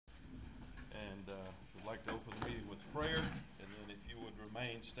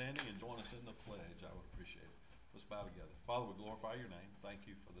remain standing and join us in the pledge, I would appreciate it. Let's bow together. Father, we glorify your name. Thank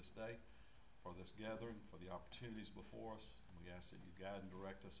you for this day, for this gathering, for the opportunities before us. And we ask that you guide and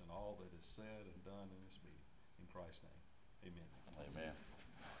direct us in all that is said and done in this meeting. In Christ's name, amen. Amen.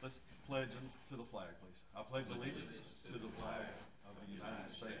 Let's pledge to the flag, please. I pledge allegiance to the flag of the United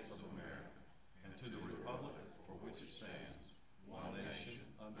States of America and to the republic for which it stands, one nation,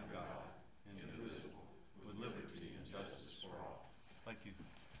 under God, indivisible, with liberty and justice for all. Thank you.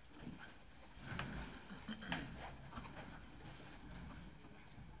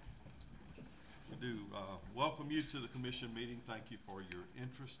 We do welcome you to the commission meeting. Thank you for your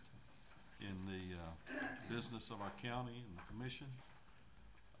interest in the business of our county and the commission.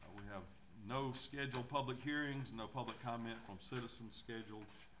 We have no scheduled public hearings, no public comment from citizens scheduled,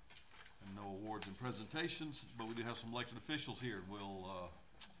 and no awards and presentations, but we do have some elected officials here. We'll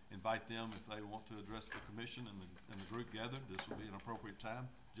invite them if they want to address the commission and the group gathered. This will be an appropriate time.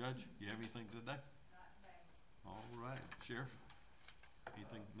 Judge, you have anything today? Not today. All right. Sheriff,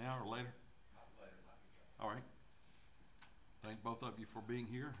 anything now or later? Not later, not today. All right. Thank both of you for being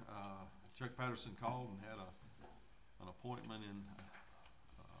here. Chuck Patterson called and had an appointment in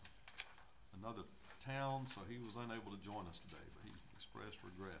another town, so he was unable to join us today, but he expressed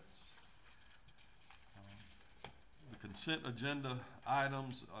regrets. The consent agenda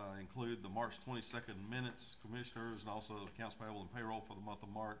items include the March 22nd minutes, commissioners, and also accounts payable and payroll for the month of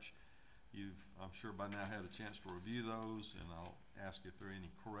March. You've, I'm sure by now, had a chance to review those, and I'll ask if there are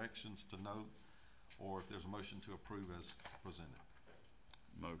any corrections to note or if there's a motion to approve as presented.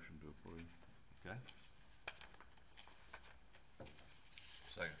 Motion to approve. Okay.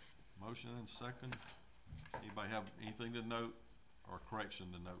 Second. Motion and second. Anybody have anything to note or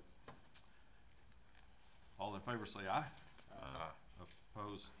correction to note? All in favor say aye. Aye.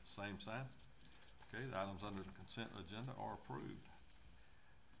 Opposed, same sign. Okay, the items under the consent agenda are approved.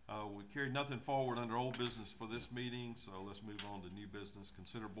 We carried nothing forward under old business for this meeting, so let's move on to new business.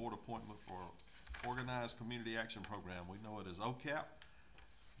 Consider board appointment for Organized Community Action Program. We know it as OCAP.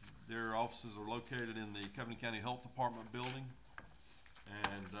 Their offices are located in the Covington County Health Department building.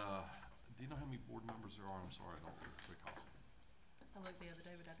 And do you know how many board members there are? I'm sorry, I don't recall. I looked the other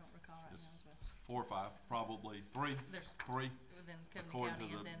day, but I don't recall right now as well. 4 or 5, probably 3. There's 3, within Covington according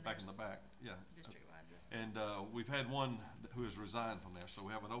County, to and the then back in the there's back. Yeah. district-wide. Yes. And we've had one who has resigned from there, so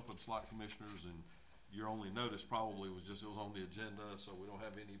we have an open slot, commissioners, and your only notice probably was just it was on the agenda, so we don't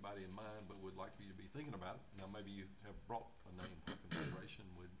have anybody in mind, but we'd like for you to be thinking about it. Now, maybe you have brought a name for consideration.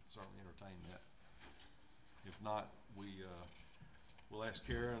 We'd certainly entertain that. If not, we'll ask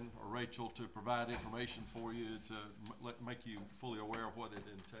Karen or Rachel to provide information for you to make you fully aware of what it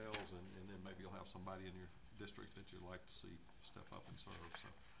entails, and then maybe you'll have somebody in your district that you'd like to see step up and serve. So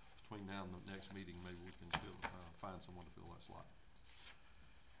between now and the next meeting, maybe we can find someone to fill that slot.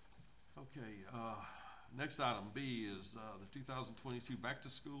 Okay, next item B is the 2022 back to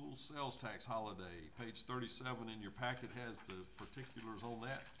school sales tax holiday. Page 37 in your packet has the particulars on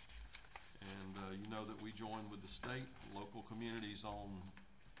that. And you know that we join with the state, local communities on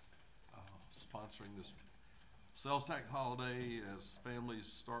sponsoring this sales tax holiday as families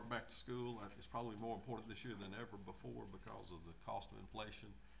start back to school. It's probably more important this year than ever before because of the cost of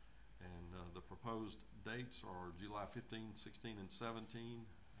inflation. And the proposed dates are July 15, 16, and 17,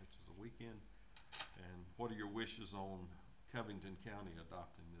 which is a weekend. And what are your wishes on Covington County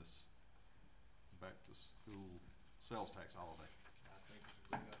adopting this back to school sales tax holiday? I think it's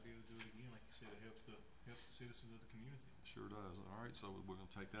a great idea to do it again. Like you said, it helps the citizens of the community. Sure does. All right, so we're going to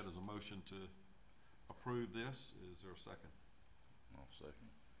take that as a motion to approve this. Is there a second? I'll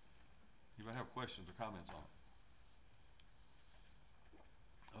second. You may have questions or comments on it.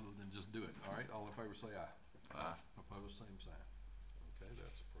 Other than just do it. All right, all in favor say aye. Aye. Opposed, same sign. Okay,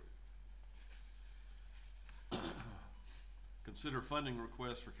 that's approved. Consider funding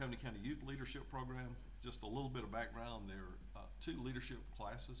request for Covington County Youth Leadership Program. Just a little bit of background. There are 2 leadership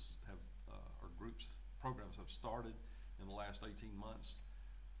classes or groups, programs have started in the last 18 months.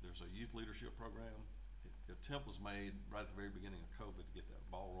 There's a youth leadership program. The attempt was made right at the very beginning of COVID to get that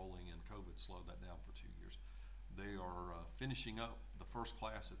ball rolling, and COVID slowed that down for 2 years. They are finishing up the first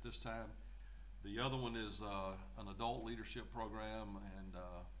class at this time. The other one is an adult leadership program, and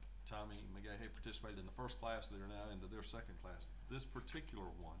Tommy McGahey participated in the first class. They're now into their second class. This particular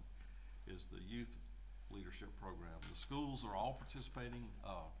one is the youth leadership program. The schools are all participating.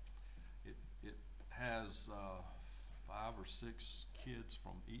 It has 5 or 6 kids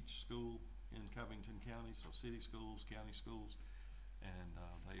from each school in Covington County, so city schools, county schools, and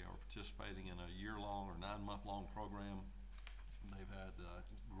they are participating in a year-long or 9-month-long program. They've had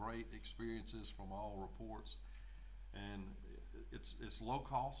great experiences from all reports, and it's low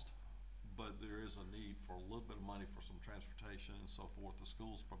cost, but there is a need for a little bit of money for some transportation and so forth. The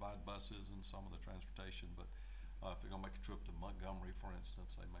schools provide buses and some of the transportation, but if they're gonna make a trip to Montgomery, for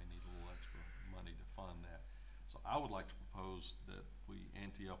instance, they may need a little extra money to fund that. So I would like to propose that we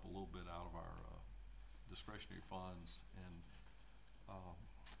ante up a little bit out of our discretionary funds, and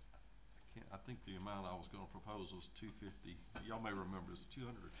I think the amount I was gonna propose was $250. Y'all may remember, is it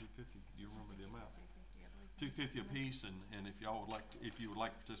 200 or 250? Do you remember the amount? 250, I believe. 250 apiece, and if y'all would like, if you would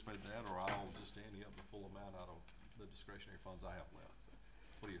like to participate in that, or I'll just ante up the full amount out of the discretionary funds I have left.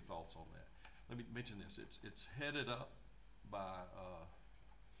 What are your thoughts on that? Let me mention this, it's headed up by,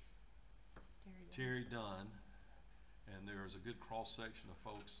 Terry Dunn, and there's a good cross-section of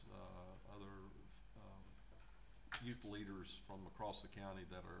folks, other, youth leaders from across the county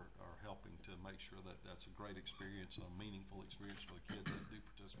that are helping to make sure that that's a great experience, a meaningful experience for the kids that do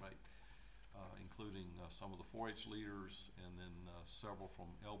participate, including some of the 4-H leaders, and then several from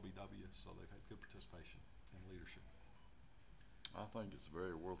LBW, so they've had good participation in leadership. I think it's a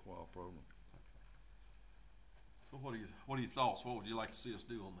very worthwhile program. So what are your thoughts? What would you like to see us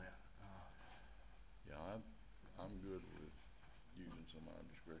do on that? Yeah, I'm good with using some of our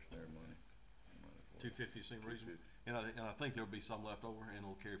discretionary money. 250 seem reasonable? 250. And I think there'll be some left over, and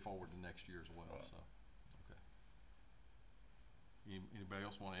it'll carry forward to next year as well, Right. so, okay. Anybody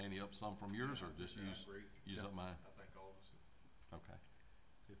else wanna ante up some from yours, or just Yeah, I use agree. up mine? I think all of us. Okay.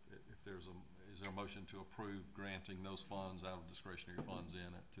 If there's is there a motion to approve granting those funds out of discretionary funds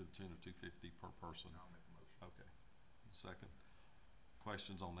in at to the tune of $250 per person? I'll make a motion. Okay. Second.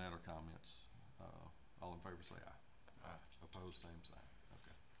 Questions on that or comments? All in favor say aye. Aye. Opposed, same sign.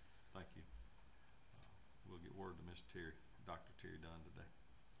 Okay. Thank you. We'll get word to Ms. Terry, Dr. Terry Dunn today.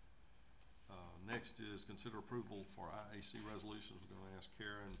 Next is consider approval for IAC resolutions. We're gonna ask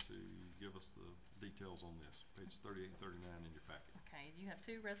Karen to give us the details on this, page 38 and 39 in your packet. Okay, you have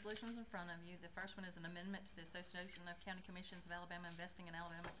 2 resolutions in front of you. The first one is an amendment to the Association of County Commissions of Alabama Investing in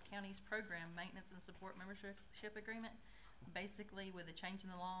Alabama Counties Program Maintenance and Support Membership Agreement. Basically, with a change in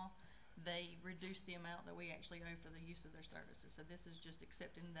the law, they reduced the amount that we actually owe for the use of their services. So this is just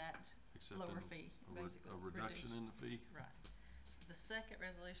accepting that lower fee, basically. A reduction in the fee? Right. The second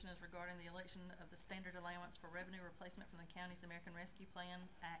resolution is regarding the election of the standard allowance for revenue replacement from the county's American Rescue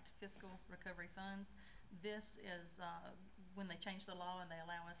Plan Act fiscal recovery funds. This is, when they changed the law and they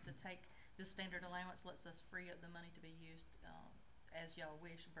allow us to take this standard allowance, lets us free up the money to be used, as y'all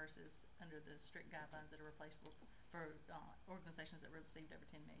wish, versus under the strict guidelines that are replaceable for, organizations that received over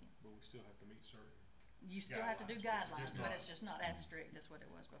 10 million. But we still have to meet certain. You still have to do Guidelines, guidelines, but it's just not as strict as what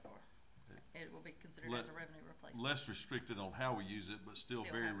it was before. It will be considered as a revenue replacement. Less restricted on how we use it, but still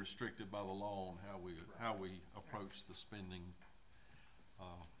Still very have- restricted by the law on how we approach the spending.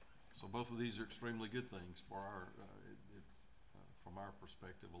 So both of these are extremely good things for our, from our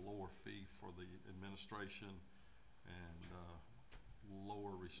perspective, a lower fee for the administration and,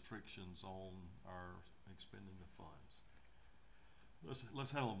 lower restrictions on our expending the funds. Let's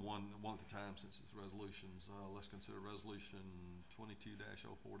handle them one at a time since it's resolutions. Let's consider resolution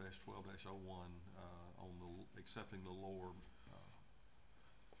 22-04-12-01, on accepting the lower,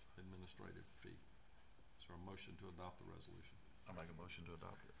 administrative fee. Is there a motion to adopt the resolution? I make a motion to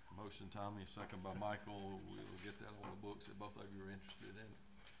adopt it. Motion Tommy, second by Michael. We'll get that on the books that both of you are interested in.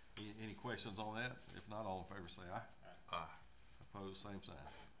 Any questions on that? If not, all in favor say aye. Aye. Opposed, same sign.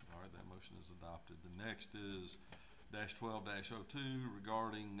 All right, that motion is adopted. The next is -12-02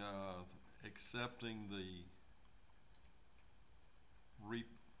 regarding, accepting the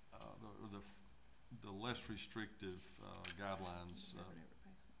less restrictive, guidelines, Revenue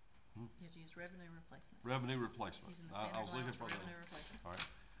replacement. hmm? You have to use revenue replacement. Revenue replacement. Using the I standard was looking allowance for for the, revenue replacement. all right,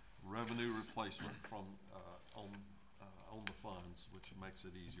 revenue replacement from, on the funds, which makes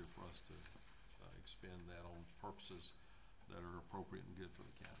it easier for us to, expend that on purposes that are appropriate and good for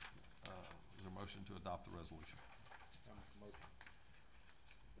the county. Is there a motion to adopt the resolution? I'll make a motion.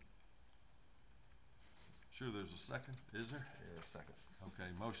 Sure there's a second, is there? Yeah, second. Okay,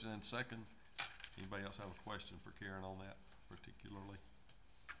 motion and second. Anybody else have a question for Karen on that particularly?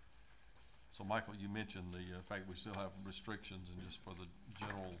 So Michael, you mentioned the fact we still have restrictions, and just for the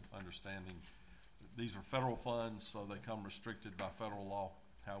general understanding, these are federal funds, so they come restricted by federal law,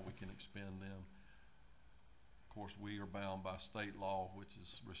 how we can expend them. Of course, we are bound by state law, which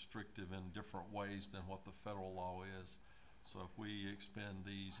is restrictive in different ways than what the federal law is. So if we expend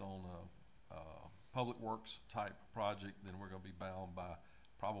these on a public works type project, then we're gonna be bound by,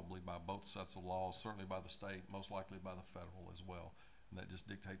 probably by both sets of laws, certainly by the state, most likely by the federal as well. And that just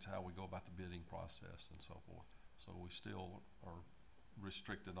dictates how we go about the bidding process and so forth. So we still are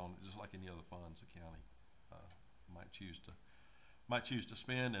restricted on it, just like any other funds the county might choose to might choose to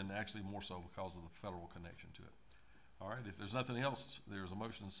spend, and actually more so because of the federal connection to it. All right, if there's nothing else, there's a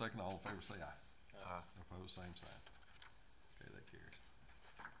motion and a second. All in favor say aye. Aye. Opposed, same sign. Okay, that carries.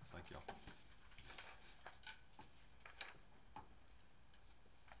 Thank y'all.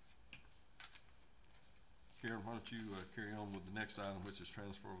 Karen, why don't you carry on with the next item, which is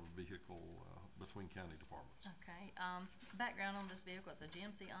transfer of a vehicle between county departments. Okay, background on this vehicle, it's a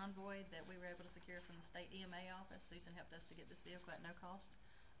GMC Envoy that we were able to secure from the state EMA office. Susan helped us to get this vehicle at no cost.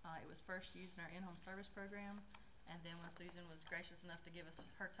 It was first used in our in-home service program, and then when Susan was gracious enough to give us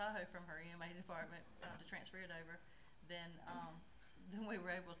her Tahoe from her EMA department, to transfer it over, then we were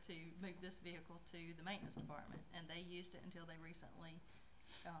able to move this vehicle to the maintenance department, and they used it until they recently,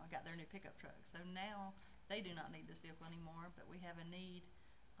 got their new pickup truck. So now, they do not need this vehicle anymore, but we have a need,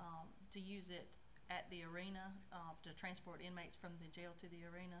 to use it at the arena, to transport inmates from the jail to the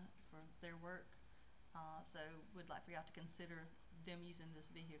arena for their work. So would like for y'all to consider them using this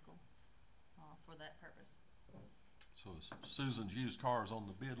vehicle, for that purpose. So is Susan's used cars on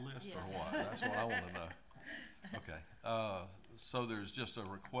the bid list or Yeah. what? That's what I wanna know. Okay, so there's just a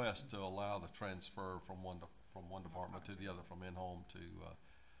request to allow the transfer from one department to the other, from in-home to,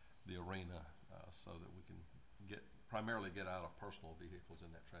 the arena, so that we can primarily get out of personal vehicles in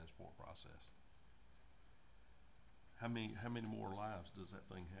that transport process. How many more lives does that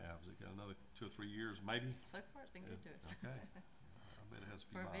thing have? Has it got another 2 or 3 years, maybe? So far, it's been good to us. Okay. I bet it has a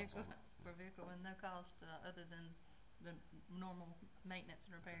few For a miles vehicle, on it. for a vehicle with no cost, other than the normal maintenance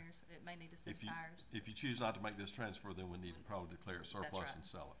and repairs. It may need to sit If you, tires. if you choose not to make this transfer, then we need to probably declare it That's surplus right. and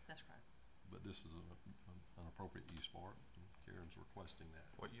sell it. That's right. But this is an appropriate use for it, and Karen's requesting that.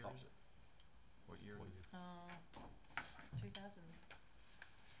 What year is it? What year? What year? 2000,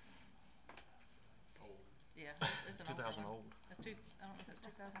 Old. yeah, it's an 2000 older one. old? I don't know if it's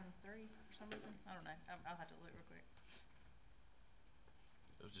 2003 for some reason. I don't know. I'll have to look real quick.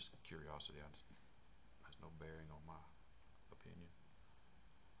 It was just curiosity. Has no bearing on my opinion.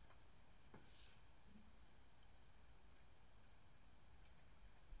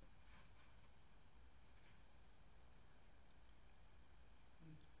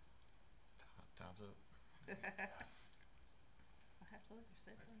 Time's up. I have to look. There's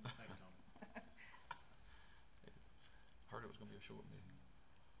several. Thank you, Tom. Heard it was gonna be a short meeting.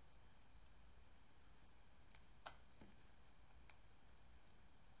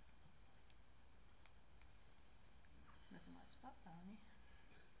 Nothing like spotlight on you.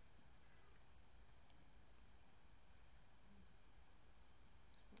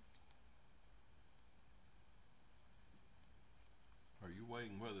 Are you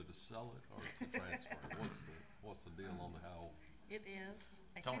weighing whether to sell it or to transfer it? What's the deal on how, It is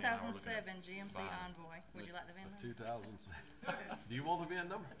a Tony and I were looking at 2007 GMC buying it. Envoy. Would you like the VIN number? 2000, do you want the VIN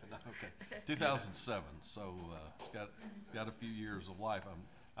number? No, okay. 2007, so, it's got a few years of life.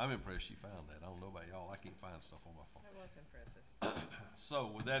 I'm impressed you found that. I don't know about y'all, I can't find stuff on my phone. That was impressive. So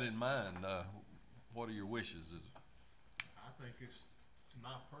with that in mind, what are your wishes? I think it's, to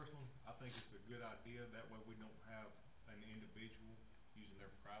my personal, I think it's a good idea. That way we don't have an individual using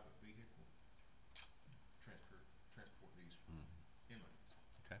their private vehicle transport these inmates.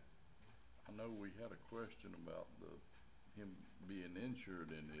 Okay, I know we had a question about him being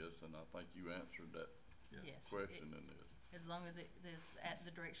insured in this, and I think you answered that Yes. question in this. As long as it is at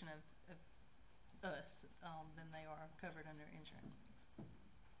the direction of us, then they are covered under insurance.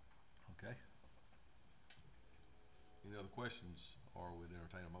 okay. Any other questions, or would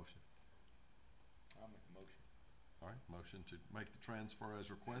entertain a motion? I'll make a motion. All right, motion to make the transfer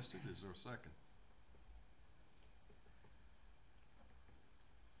as requested. Is there a second?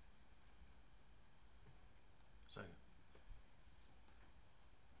 Second.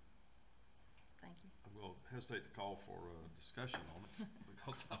 Thank you. I'm gonna hesitate to call for a discussion on it,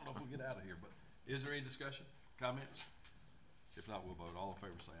 because I don't know if we'll get out of here, but is there any discussion, comments? If not, we'll vote. All in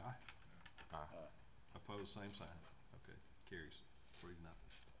favor say aye. Aye. Opposed, same sign. Okay, carries 3-0.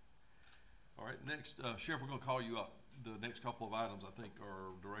 All right, next, Sheriff, we're gonna call you up. The next couple of items, I think,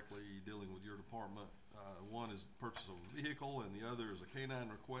 are directly dealing with your department. One is purchase of a vehicle, and the other is a canine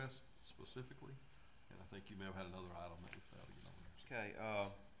request specifically. And I think you may have had another item that we failed to get on there. Okay,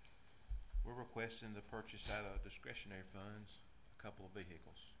 we're requesting to purchase out of discretionary funds a couple of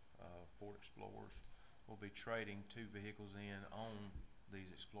vehicles, Ford Explorers. We'll be trading 2 vehicles in on these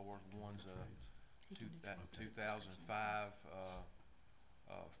Explorers. One's a He can do trades. 2005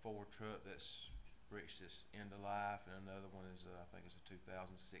 Ford truck that's reached its end of life, and another one is I think it's a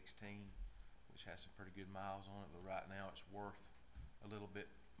 2016, which has some pretty good miles on it. But right now, it's worth a little bit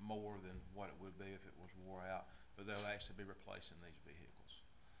more than what it would be if it was wore out. But they'll actually be replacing these vehicles.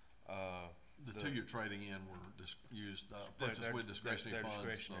 The the. two you're trading in were used, purchased they're- with discretionary they're funds, so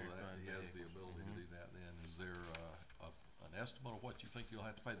discretionary that fund he has the vehicles. ability to Mhm. do that then. Is there, an estimate of what you think you'll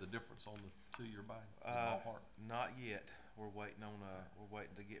have to pay the difference on the two you're buying? The ballpark? Not yet. We're waiting on, we're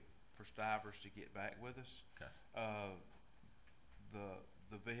waiting to get, for Stivers to get back with us. Okay.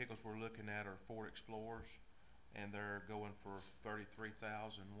 The vehicles we're looking at are Ford Explorers, and they're going for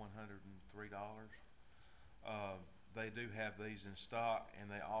 $33,103. They do have these in stock,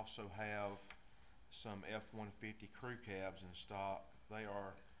 and they also have some F-150 crew cabs in stock. They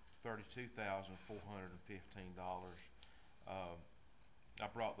are $32,415. I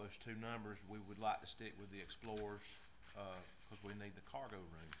brought those two numbers. We would like to stick with the Explorers, cause we need the cargo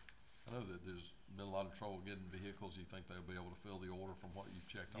room. I know that there's been a lot of trouble getting vehicles. You think they'll be able to fill the order from what you've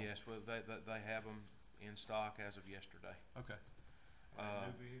checked on? Yes, well, they have them in stock as of yesterday, Okay.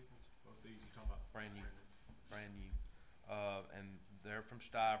 New vehicles, both these you talking about? brand new. Brand new. And they're from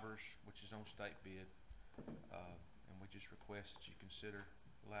Stivers, which is on state bid. And we just request that you consider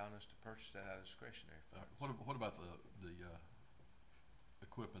allowing us to purchase that out of discretionary funds. What about the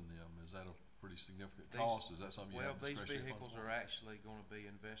equipping them? Is that a pretty significant These- cost? Is that something you Well, have these discretionary vehicles funds are for? actually gonna be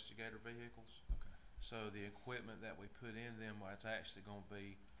investigator vehicles. Okay. So the equipment that we put in them, well, it's actually gonna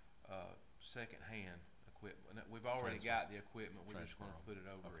be, second-hand equipment. And we've already got the equipment, we're just gonna put it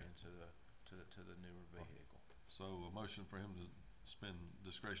over Okay. into to the newer vehicle. So a motion for him to spend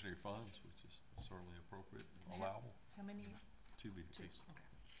discretionary funds, which is certainly appropriate and Now, allowable, How many? two Two, vehicles. okay.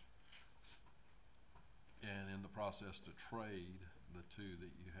 And in the process to trade the two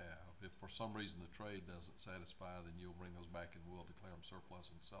that you have, if for some reason the trade doesn't satisfy, then you'll bring those back and we'll declare them surplus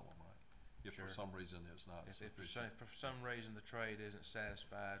and sell them, right? If for Sure. some reason it's not If sufficient. for some reason the trade isn't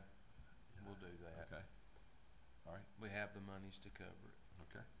satisfied, we'll do that. Okay. All right, We have the monies to cover it.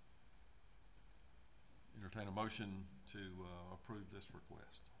 okay. Entertain a motion to, approve this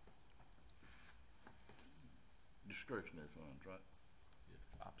request. Discretionary funds, right?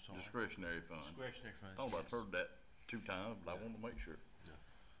 I'm sorry. Discretionary funds. Discretionary funds, Oh, I've yes. heard that 2 times, but I Yeah. wanted to make sure. Yeah.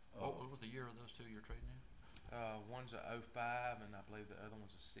 What was the year of those two you're trading in? One's a '05 and I believe the other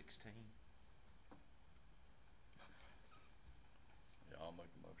one's a '16. Yeah, I'll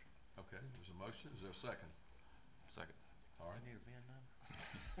make a motion. Okay, there's a motion. Is there a second? Second. All right. I need a VIN number.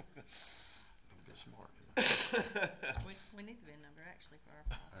 Don't get smart. We need the VIN number actually for our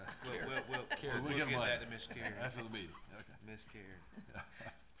policy. We'll We'll get get 'em that later. to Miss Carey. After the meeting, okay. Miss Carey.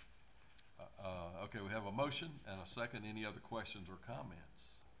 Okay, we have a motion and a second. Any other questions or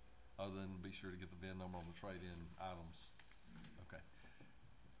comments? Other than be sure to get the VIN number on the trade-in items. Okay.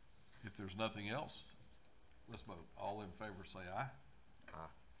 If there's nothing else, let's vote. All in favor say aye. Aye.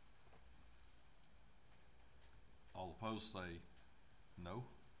 All opposed say no.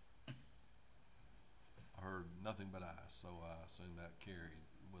 I heard nothing but ayes, so I assume that carried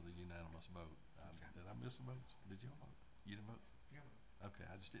with a unanimous vote. Did I miss a vote? Did y'all vote? You didn't vote? Yeah. Okay,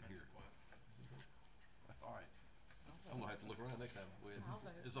 I just didn't hear it. All right. I'm gonna have to look around next time. I'll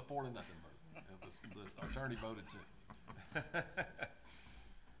vote. It's a 4-0 vote. The attorney voted too.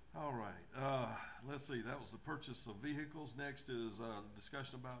 All right, let's see, that was the purchase of vehicles. Next is,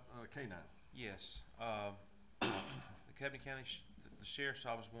 discussion about, K-9. Yes, the Covington County, the Sheriff's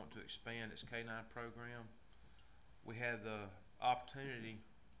Office want to expand its K-9 program. We had the opportunity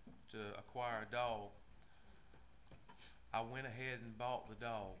to acquire a dog. I went ahead and bought the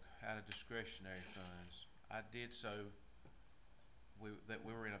dog out of discretionary funds. I did so, that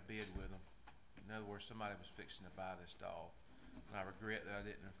we were in a bid with them. In other words, somebody was fixing to buy this dog. And I regret that I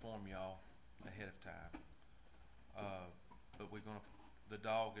didn't inform y'all ahead of time. But the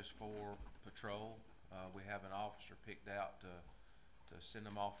dog is for patrol. We have an officer picked out to send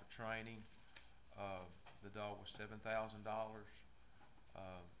them off for training. The dog was $7,000.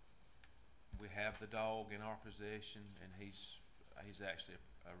 We have the dog in our possession, and he's actually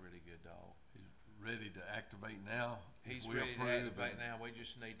a really good dog. He's ready to activate now. If He's we ready to approve activate and- now. We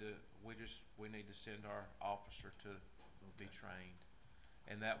need to send our officer to be trained.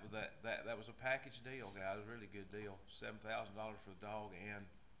 And that was a package deal, guys, a really good deal. $7,000 for the dog and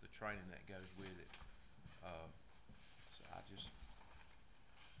the training that goes with it. So I just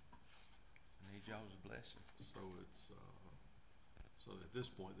need y'all's blessing. So it's, so at this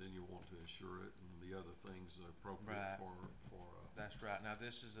point, then you want to insure it and the other things are appropriate Right. for, That's right. Now,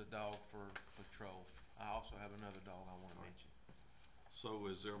 this is a dog for patrol. I also have another dog I wanna mention. So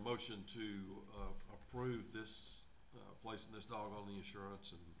is there a motion to, approve this, placing this dog on the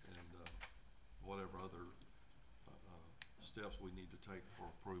insurance and whatever other, steps we need to take for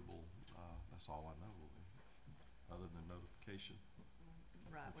approval? That's all I know, other than notification.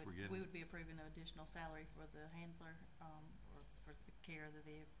 Right, Which we're we getting. would be approving an additional salary for the handler, or for the care of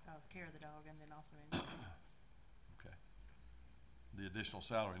the dog, and then also insurance. Okay. The additional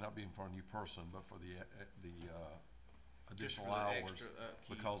salary not being for a new person, but for the Just additional for the hours extra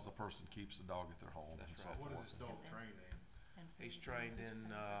upkeep. because the person keeps the dog at their home and That's so right. What forth. is this dog And then- trained in? And He's food, trained and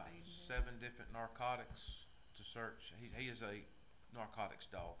in, feed and 7 different narcotics to search. He is a narcotics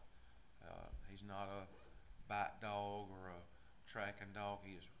dog. He's not a bite dog or a tracking dog.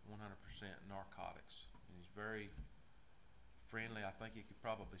 He is 100% narcotics. And he's very friendly. I think you could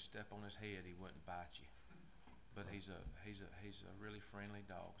probably step on his head, he wouldn't bite you. But he's a really friendly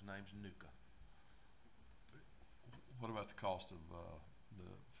dog. His name's Nuka. What about the cost of the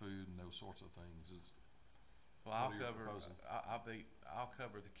food and those sorts of things? Well, What I'll are you cover. proposing? I'll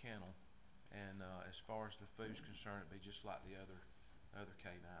cover the kennel, and as far as the food's concerned, it'd be just like the other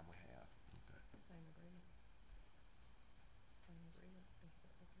K9 we have. Same agreement. Same agreement, is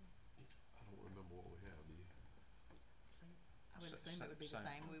that okay? I don't remember what we have, do you? Same. I would Sa- assume sa- it would be the same.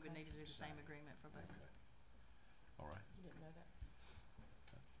 same, we would Okay. need to do the same Same. agreement for both. Okay. All right. You didn't know that?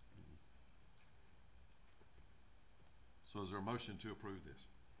 So is there a motion to approve this?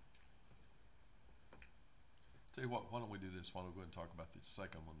 Tell you what, why don't we do this, why don't we go ahead and talk about the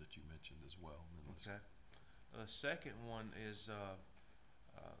second one that you mentioned as well, and then let's. Okay. The second one is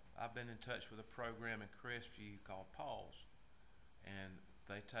I've been in touch with a program in Crestview called Paws, and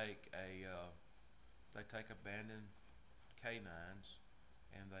they take abandoned canines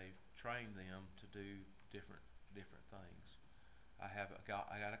and they train them to do different things. I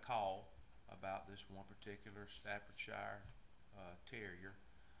got a call about this one particular Staffordshire terrier,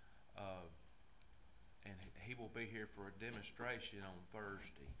 and he will be here for a demonstration on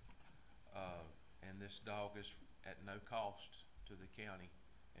Thursday. And this dog is at no cost to the county,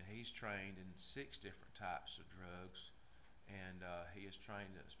 and he's trained in 6 different types of drugs, and he is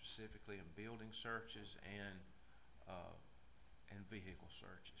trained specifically in building searches and vehicle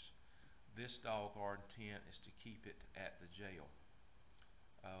searches. This dog, our intent is to keep it at the jail.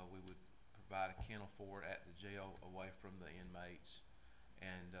 We would provide a kennel for it at the jail away from the inmates,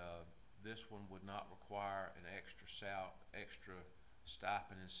 and this one would not require an extra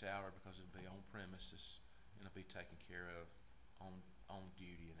stipend and salary because it'll be on premises and it'll be taken care of on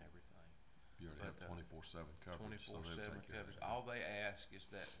duty and everything. You already have But, 24/7 coverage, so they'll 24/7 take care of coverage. it. All they ask is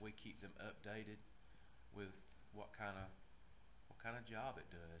that we keep them updated with what kind of job it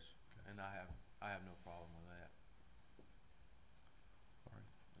does, Okay. and I have no problem with that. All right.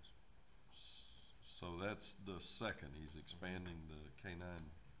 So that's the second, he's expanding the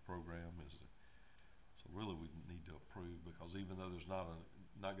K-9 program, so really we need to approve, because even though there's not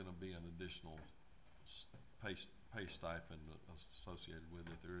gonna be an additional pay stipend associated with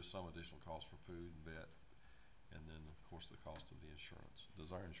it, there is some additional cost for food and vet, and then of course the cost of the insurance.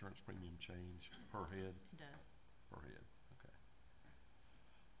 Does our insurance premium change per head? It does. Per head, okay.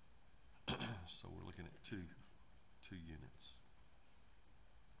 So we're looking at two units.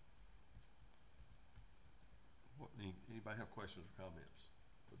 Anybody have questions or comments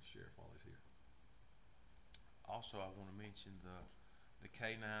for the sheriff while he's here? Also, I wanna mention the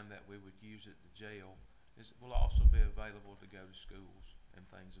K-9 that we would use at the jail will also be available to go to schools and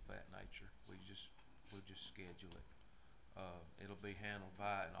things of that nature. We'll just schedule it. It'll be handled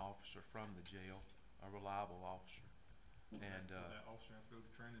by an officer from the jail, a reliable officer. And, Will that officer have to go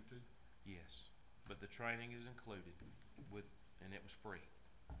to training too? yes, but the training is included and it was free.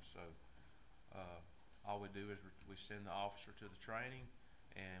 So, all we do is we send the officer to the training,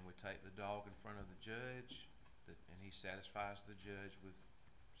 and we take the dog in front of the judge, and he satisfies the judge with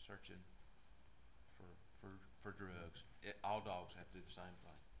searching for drugs. All dogs have to do the same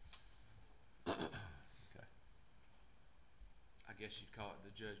thing. Okay. I guess you'd call it,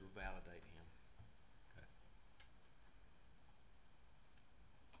 the judge will validate him. Okay.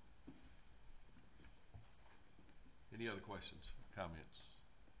 Any other questions, comments?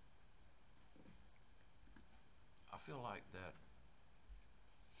 I feel like that,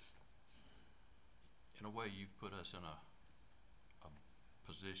 in a way, you've put us in a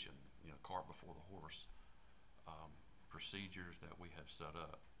position, cart before the horse. Procedures that we have set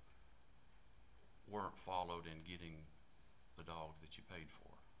up weren't followed in getting the dog that you paid for.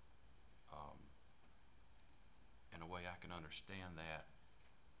 In a way, I can understand that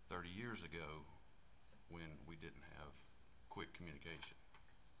 30 years ago when we didn't have quick communication.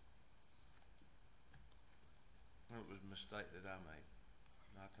 It was a mistake that I made,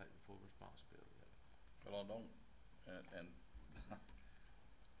 and I take the full responsibility of it. Well, I don't, and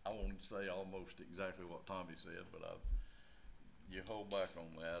I won't say almost exactly what Tommy said, but you hold back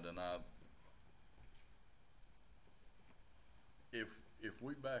on that, and if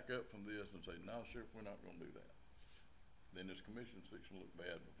we back up from this and say, no, Sheriff, we're not gonna do that, then this commission's fixing to look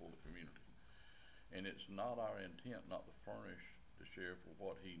bad before the community. And it's not our intent not to furnish the sheriff with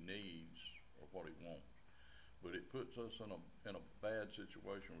what he needs or what he wants. But it puts us in a bad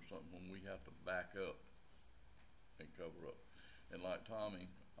situation or something when we have to back up and cover up. And like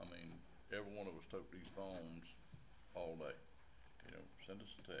Tommy, I mean, every one of us took these phones all day, you know, send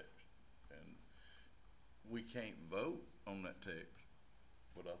us a text. And we can't vote on that text,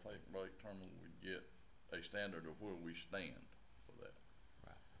 but I think Blake Terminal would get a standard of where we stand for that.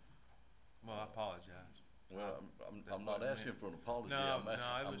 Well, I apologize. Well, that I'm not wasn't asking meant- for an apology. No, I'm no,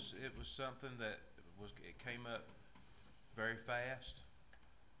 asking, it was something that it came up very fast,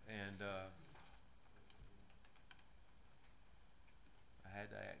 and, I had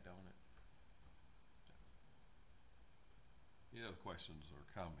to act on it. Any other questions or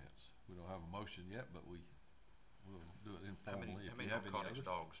comments? We don't have a motion yet, but we'll do it How many, informally. how If many you have any narcotics others.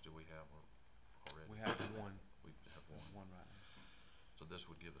 dogs do we have already? We have one, We have one, right now. so this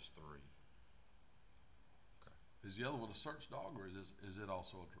would give us 3. Is the other one a search dog, or is it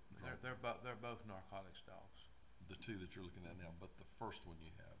also a drug? They're both narcotics dogs. The two that you're looking at now, but the first one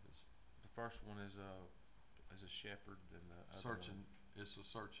you have is The first one is a shepherd, and the other search one. and, it's a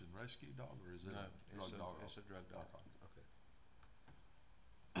search and rescue dog, or is it No, a drug dog? it's a drug dog. Okay.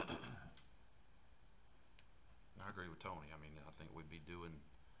 I agree with Tony. I mean, I think we'd be doing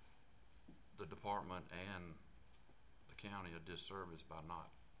the department and the county a disservice by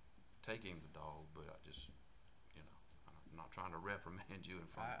not taking the dog, but I just, you know, I'm not trying to reprimand you in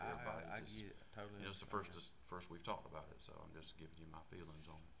front of everybody. I Just, get it, totally. you know, it's the understand. first we've talked about it, so I'm just giving you my feelings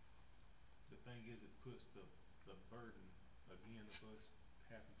on it. The thing is, it puts the burden, again, of us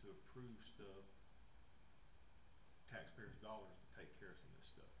having to approve stuff, taxpayers' dollars to take care of some of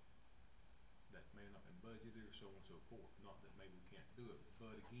this stuff. That may not have been budgeted or so on and so forth, not that maybe we can't do it,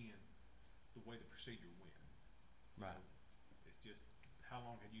 but again, the way the procedure went. you Right. know, It's just, how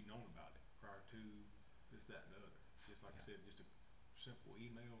long had you known about it prior to this, that, and the other? Just like I said, just a simple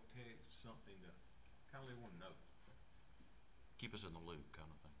email, text, something to kinda let everyone know. Keep us in the loop kind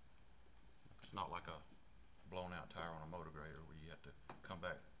of thing. It's not like a blown out tire on a motor grader where you have to come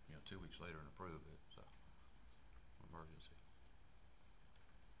back, you know, 2 weeks later and approve it, so, emergency.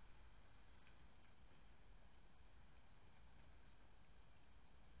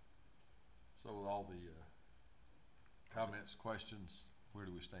 So with all the comments, questions, where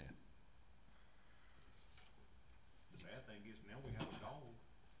do we stand? The bad thing is now we have a dog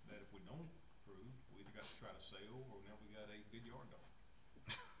that if we don't approve, we either got to try to sell or now we got a good yard dog.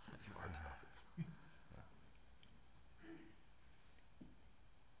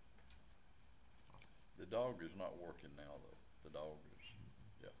 the dog is not working now though. The dog is,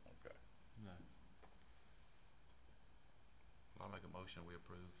 yeah, okay. No. I'll make a motion, we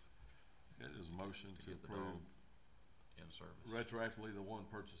approve Okay, there's a motion to to get the approve dog in service. retroactively the one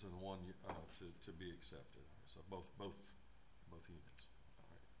purchase and the one, to be accepted. So both units. All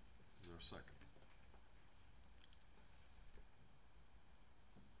right. Is there a second?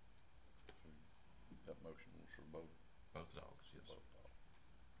 That motion was for both, Both dogs, yes. both dogs.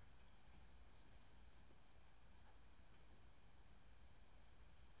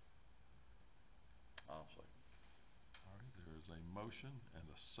 I'll second. All right, there is a motion and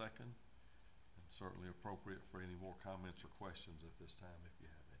a second, and certainly appropriate for any more comments or questions at this time if you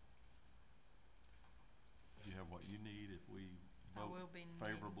have any. Do you have what you need if we I vote will be needing,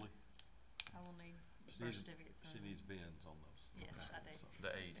 favorably? I will need She birth needs- certificates She and, needs bins on those. yes, Okay, I do. so-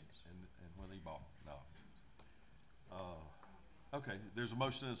 The ages. And when they bought, no. Okay, there's a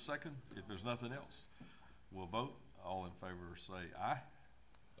motion and a second. If there's nothing else, we'll vote. All in favor say aye.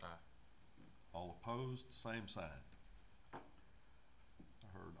 Aye. All opposed, same sign. I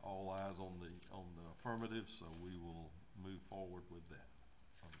heard all ayes on the affirmative, so we will move forward with that.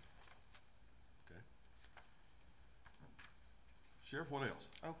 Okay. Sheriff, what else?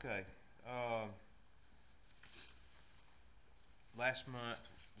 Okay, last month,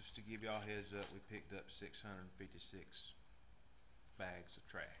 just to give y'all a heads up, we picked up 656 bags of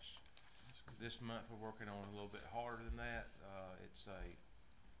trash. This month, we're working on a little bit harder than that.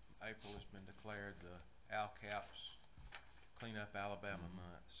 April has been declared the ALCAPS Clean Up Alabama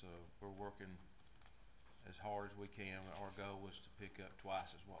month, so we're working as hard as we can. Our goal was to pick up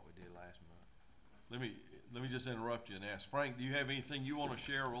twice as what we did last month. Let me just interrupt you and ask, Frank, do you have anything you wanna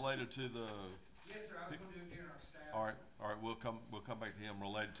share related to the? Yes, sir, I was gonna do it during our staff. All right, we'll come back to him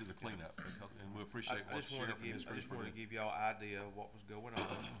related to the cleanup, and we appreciate I what just wanted Sheriff to and his give, I group just are wanted to doing. give y'all an idea of what was going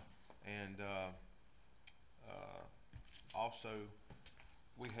on. And, also,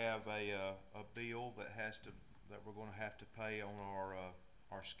 we have a bill that we're gonna have to pay on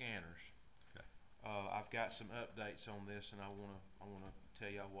our scanners. Okay. I've got some updates on this, and I wanna tell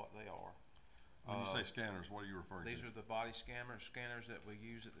y'all what they are. When you say scanners, what are you referring to? These are the body scanners that we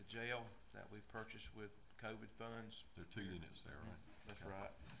use at the jail, that we purchased with COVID funds. There are 2 units there, right? That's right.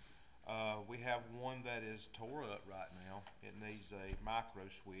 We have one that is tore up right now. It needs a micro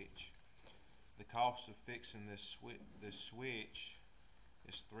switch. The cost of fixing this switch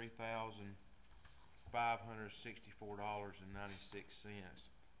is $3,564.96.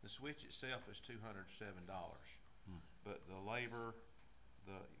 The switch itself is $207, but the labor,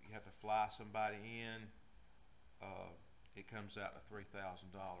 you have to fly somebody in. It comes out to $3,000.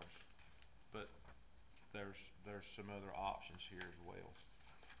 But there's some other options here as well.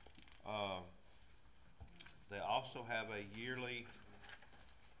 They also have a yearly.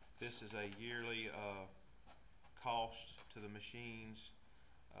 This is a yearly cost to the machines.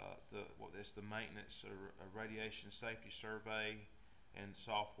 It's the maintenance or a radiation safety survey and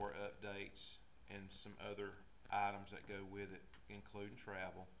software updates and some other items that go with it, including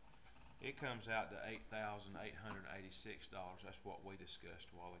travel. It comes out to $8,886. That's what we discussed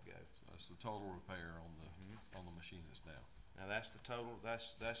a while ago. So that's the total repair on the machine that's down. Now that's the total.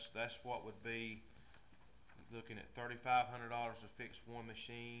 That's what would be looking at $3,500 to fix one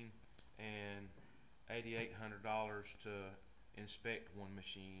machine and $8,800 to inspect one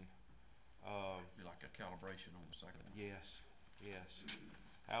machine. Be like a calibration on the second one. Yes.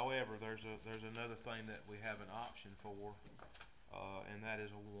 However, there's another thing that we have an option for, and that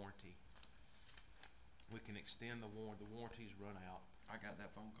is a warranty. We can extend the warranty. The warranties run out. I got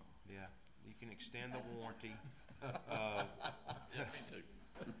that phone call. Yeah, you can extend the warranty. Yeah, me too.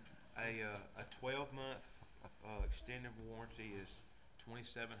 A 12-month extended warranty is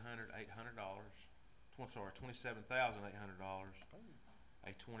 $27,800. $27,800. A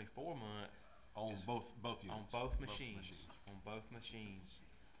 24-month On both units? on both machines. On both machines.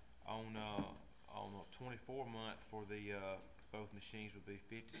 On a 24-month for the both machines would be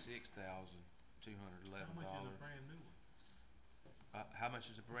 $56,211. How much is a brand new one? How much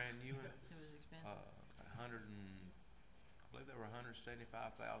is a brand new one? It was expensive. I believe they were $175,000.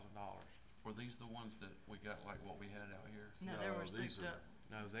 Were these the ones that we got like what we had out here? No, they were these souped are- up.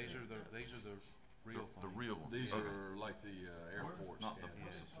 No, these are the real The thing. real ones? These Okay. are like the airport Not the- scanners.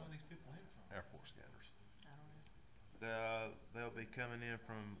 Where did some of these people in from? Airport scanners. I don't know. They'll be coming in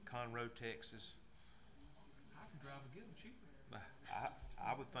from Conroe, Texas. I can drive and get them cheaper.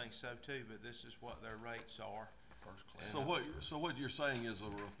 I would think so too, but this is what their rates are. First class. So what you're saying is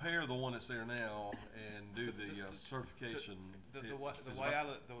repair the one that's there now and do the certification. The way to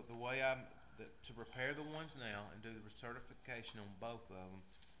repair the ones now and do the certification on both of them,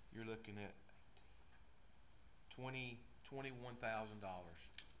 you're looking at $21,000,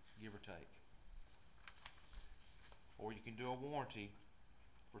 give or take. Or you can do a warranty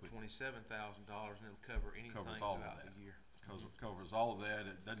for $27,000 and it'll cover anything Covers all of throughout that. the year. Covers all of that.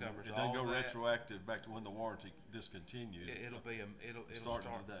 It Covers doesn't all go of that. retroactive back to when the warranty discontinued. It'll Starting start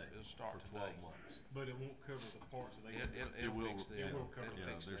today. It'll start for today. 12 months. But it won't cover the parts that they. It'll will- fix that. it will cover It'll that.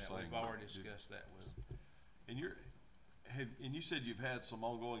 fix Yeah, they're that. saying We've already it- discussed that with them. And you said you've had some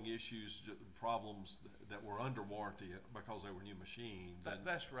ongoing issues, problems that were under warranty because they were new machines. and-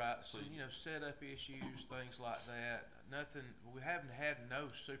 That's right. So, so setup issues, things like that. Nothing, we haven't had no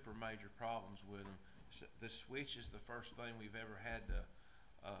super major problems with them. The switch is the first thing we've ever had to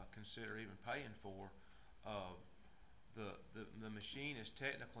consider even paying for. The machine is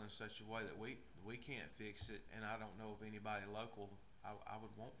technical in such a way that we can't fix it, and I don't know if anybody local I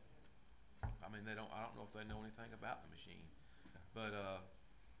would want. I mean, I don't know if they know anything about the machine, but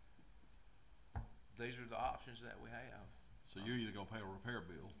these are the options that we have. So you're either gonna pay a repair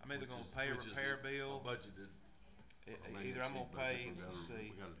bill. I'm either which gonna is- pay a which is repair bill. Budgeted. Either I'm gonna pay, We let's see,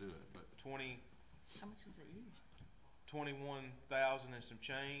 gotta do it, but 21,000 How much was it used? and some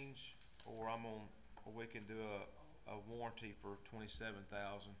change, or we can do a warranty for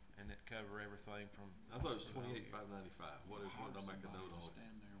 27,000 and it cover everything from. I thought it was 28,595. What did I make a note on?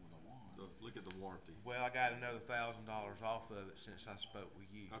 Stand there with a wand. Look at the warranty. Well, I got another $1,000 off of it since I spoke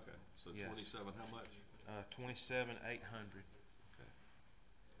with you. Okay, so Yes. 27, how much? 27,800. Okay.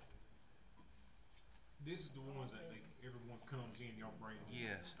 This is the ones that everyone comes in, y'all bring.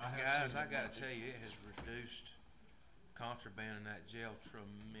 Yes, I have guys, seen I them gotta on tell you, it has reduced contraband in that jail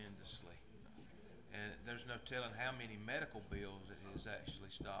tremendously. And there's no telling how many medical bills it has actually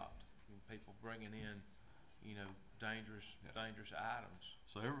stopped. People bringing in, dangerous items.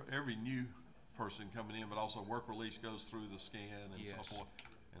 So every new person coming in, but also work release goes through the scan and so Yes. forth.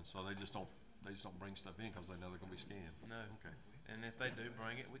 And so they just don't bring stuff in because they know they're gonna be scanned. No. Okay. And if they do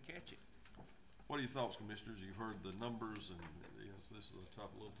bring it, we catch it. What are your thoughts, commissioners? You've heard the numbers and, this is a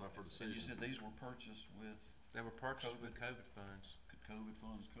little tougher decision. And you said these were purchased with, They were purchased with COVID funds, could COVID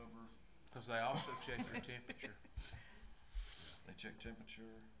funds cover? cause they also check your temperature. They check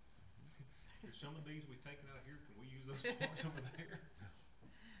temperature? There's some of these we taken out of here, can we use those points over there?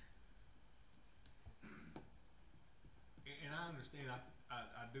 And I understand,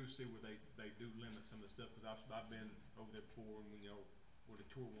 I do see where they do limit some of the stuff, cause I've been over there before, and, you know, with a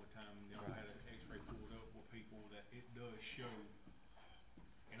tour one time, and, you know, I had an x-ray pulled up with people that it does show,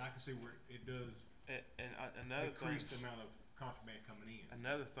 and I can see where it does And another thing, increase the amount of contraband coming in.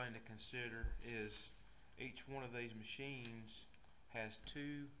 another thing to consider is each one of these machines has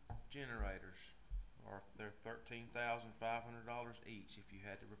 2 generators, or they're $13,500 each if you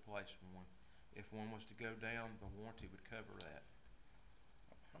had to replace one. If one was to go down, the warranty would cover that.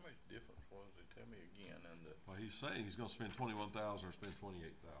 How much difference was it? Tell me again, and the, Well, he's saying he's gonna spend 21,000 or spend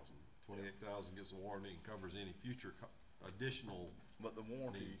 28,000. 28,000 gets the warranty and covers any future additional but the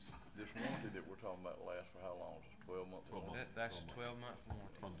warranty, needs this warranty that we're talking about lasts for how long? Is it 12 months? 12 months. That's a 12 12-month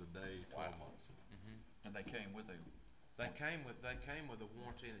warranty. from today, 12 Wow. months. And they came with a, They came with a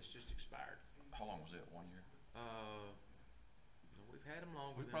warranty and it's just expired. how long was it, 1 year? We've had them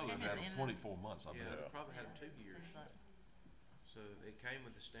longer We than probably Came have at had the them end of- 24 months, I Yeah, bet. we probably had them 2 years. Seems like So it came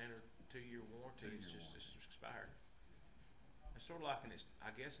with the standard 2-year warranty. It's 2-year just it's expired. It's sort of like an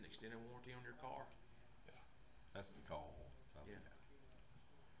extended warranty on your car. That's the call. Yeah.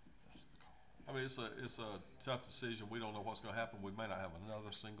 That's the call. I mean, it's a tough decision. We don't know what's gonna happen. We may not have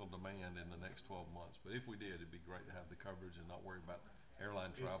another single demand in the next 12 months, but if we did, it'd be great to have the coverage and not worry about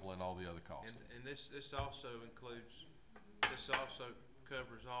airline travel and all the other costs. And this also includes, this also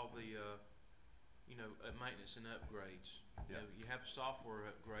covers all the, maintenance and upgrades. You Yeah. know, you have a software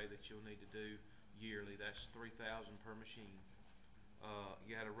upgrade that you'll need to do yearly, that's $3,000 per machine.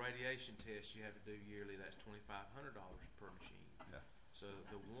 You had a radiation test you have to do yearly, that's $2,500 per machine. Yeah. So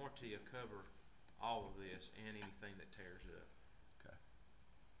the warranty will cover all of this and anything that tears it up. Okay.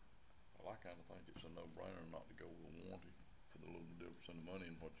 Well, I kinda think it's a no-brainer not to go with a warranty for the little difference in the money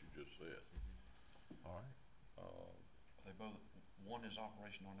and what you just said. All right. They both, one is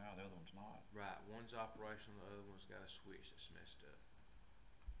operational now, the other one's not. Right, one's operational, the other one's got a switch that's messed up.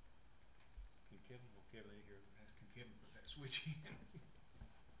 Can Kevin in here, can Kevin put that switch in?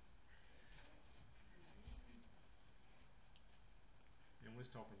 And when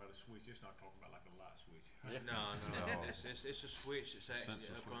it's talking about a switch, it's not talking about like a light switch. No, No. it's a switch that's actually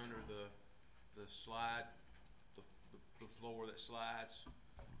Sensor up switch. under the slide, the floor that slides,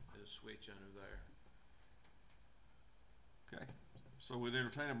 there's a switch under there. Okay. So we'd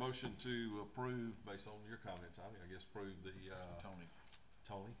entertain a motion to approve, based on your comments, I guess approve the, Tony,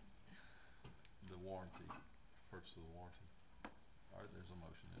 Tony, the warranty, purchase of the warranty. All right, there's a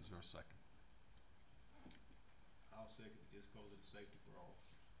motion. Is there a second? I'll second it just cause it's safety for all.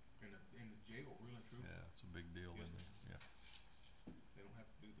 In the jail, real and true, Yeah, it's a big deal, Yes, isn't it? Yeah. they don't have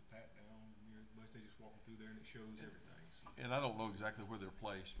to do the pat down, but they just walk through there and it shows everything, so. And I don't know exactly where they're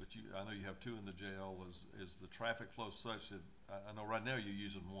placed, but I know you have 2 in the jail. Is the traffic flow such that, I know right now you're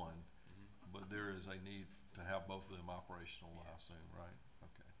using one, but there is a need to have both of them operational, I assume, right?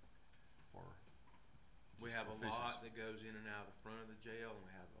 Okay. For We just have a for lot efficiency. that goes in and out of the front of the jail, and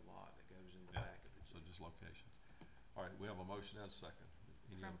we have a lot that goes in the Yeah, back of the So jail. just locations. All right, we have a motion and a second.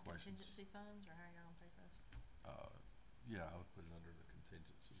 Any from other questions? contingency funds, or how y'all gonna pay for those? Yeah, I would put it under the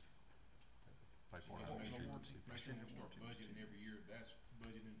contingency. Pay for it So out of make sure- contingency. Make sure we start Extended budgeting every year, that's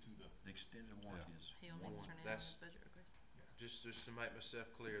budgeted into the, the extended warranty is He'll need to One. turn in on That's- his budget request. Just to make myself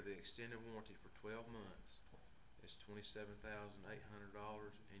clear, the extended warranty for 12 months is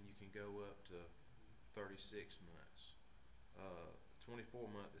 $27,800, and you can go up to 36 months.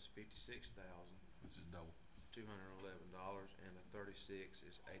 24-month is $56,211, Which is double. and the 36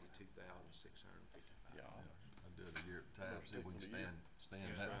 is $82,655. Yeah. I do it a year at a time, see if we can Particularly you. stand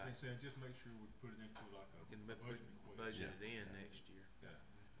yeah, that. I've been saying, just make sure we put it into like a You can budget request. budget Yeah. it in next year.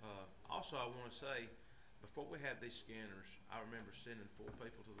 Yeah. Also, I wanna say, before we had these scanners, I remember sending 4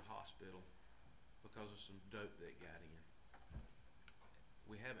 people to the hospital because of some dope that got in.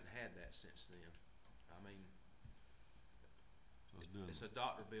 We haven't had that since then. I mean, So it's doing, it's a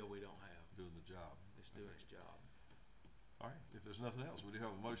doctor bill we don't have. doing the job. It's doing its job. All right, if there's nothing else, we do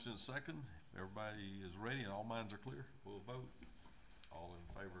have a motion and a second. If everybody is ready and all minds are clear, we'll vote. All in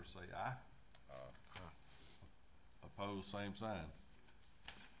favor say aye. Opposed, same sign.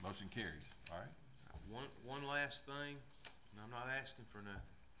 Motion carries. All right, One last thing, and I'm not asking for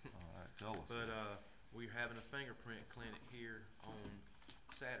nothing, all right, tell us. but, we're having a fingerprint clinic here on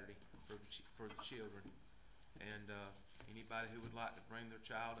Saturday for the children. And, anybody who would like to bring their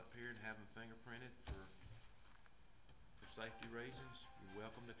child up here and have them fingerprinted for safety reasons, you're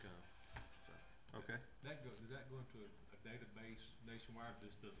welcome to come. So, Okay. Does that go into a database nationwide, or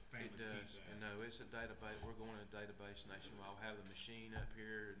does the family it keep does, that? and no, it's a database, we're going to a database nationwide, we'll have the machine up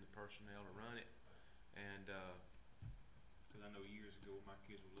here and the personnel to run it, and, Cause I know years ago when my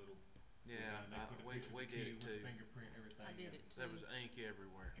kids were little, yeah, they put a picture of we the did kid it with too. the fingerprint, everything. I did in. it too. There was ink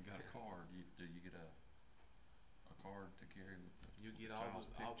everywhere. And got a card, do you get a card to carry with the You get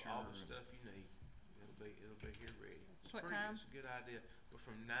child's all picture? the and- stuff you need. It'll be here ready. It's What pretty, times? it's a good idea. We're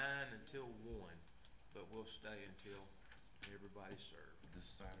from 9 until 1, but we'll stay until everybody's served. This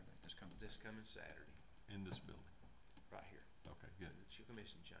Saturday, This coming Saturday, In this building. right here, Okay, good. in the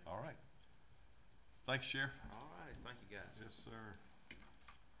commission chamber. All right. Thanks, Sheriff. All right, thank you guys. Yes, sir.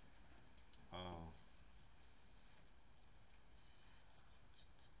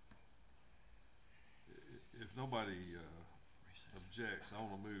 If nobody, objects, I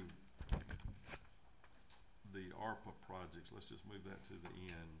wanna move the ARPA projects, let's just move that to the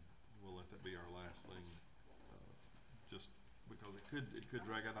end. We'll let that be our last thing, just because it could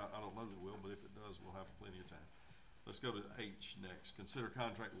drag out. I don't know that it will, but if it does, we'll have plenty of time. Let's go to H next. Consider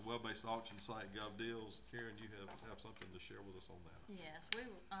contract with well-based auction site GovDeals. Karen, you have something to share with us on that. Yes,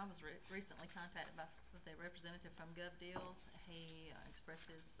 I was recently contacted by the representative from GovDeals. He expressed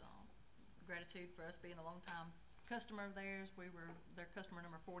his gratitude for us being a long-time customer of theirs. We were their customer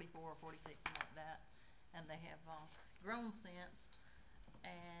number 44 or 46, something like that, and they have grown since.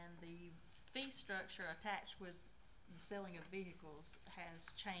 And the fee structure attached with the selling of vehicles has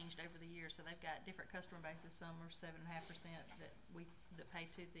changed over the years, so they've got different customer bases. Some are 7.5% that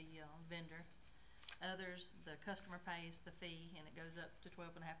pay to the vendor. Others, the customer pays the fee and it goes up to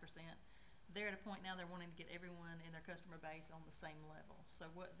 12.5%. They're at a point now they're wanting to get everyone in their customer base on the same level.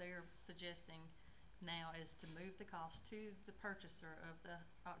 So what they're suggesting now is to move the cost to the purchaser of the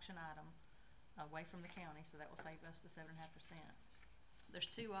auction item away from the county, so that will save us the 7.5%. There's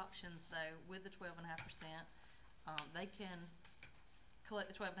two options though with the 12.5%. They can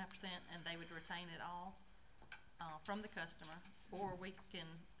collect the 12.5% and they would retain it all from the customer, or we can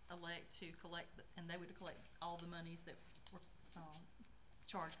elect to collect, and they would collect all the monies that were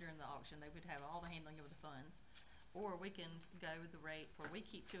charged during the auction. They would have all the handling of the funds. Or we can go with the rate where we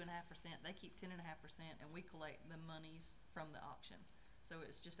keep 2.5%, they keep 10.5%, and we collect the monies from the auction. So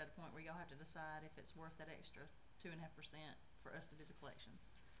it's just at a point where y'all have to decide if it's worth that extra 2.5% for us to do the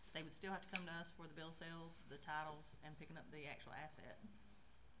collections. They would still have to come to us for the bill of sale, the titles, and picking up the actual asset.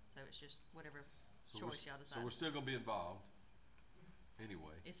 So it's just whatever choice y'all decide. So we're still gonna be involved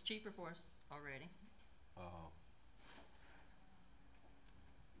anyway. It's cheaper for us already.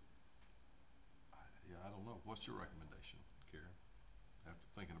 Yeah, I don't know. What's your recommendation, Karen? After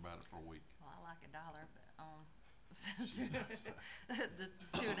thinking about it for a week. Well, I like $1, but She knows that. the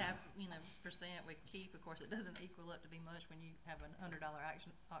 2.5%, we keep. Of course, it doesn't equal up to be much when you have an $100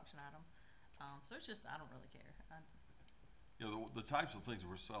 auction item. So it's just, I don't really care. You know, the types of things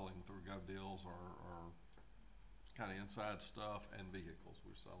we're selling through GovDeals are kind of inside stuff and vehicles.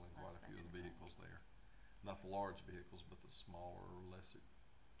 We're selling quite a few of the vehicles there. Not the large vehicles, but the smaller, less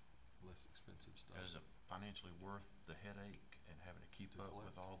expensive stuff. Is it financially worth the headache and having to keep To up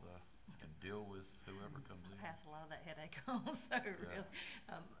collect. with all the, and deal with whoever comes in? Pass a lot of that headache on, so really.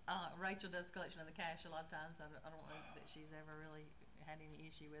 Rachel does collection of the cash a lot of times. I don't know that she's ever really had any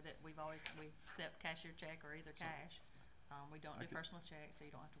issue with it. We accept cashier check or either So, cash. We don't I do can- personal checks, so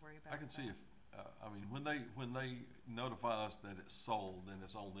you don't have to worry about I can see that. if, I mean, when they notify us that it's sold, then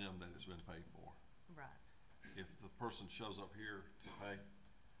it's on them that it's been paid for. Right. If the person shows up here to pay,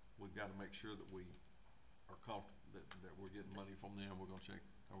 we've gotta make sure that we are comfortable, that we're getting money from them. We're gonna check,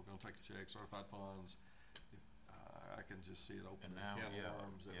 we're gonna take the check, certified funds. If, I can just see it opening now, a can yeah, of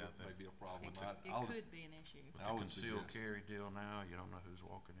worms that yeah, may be a problem. It I would- could be an issue. With I the would concealed suggest- carry deal now, you don't know who's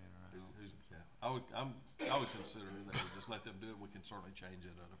walking in or out. Yeah, I would consider that we just let them do it. We can certainly change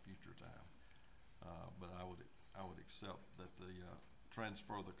it at a future time. But I would accept that the,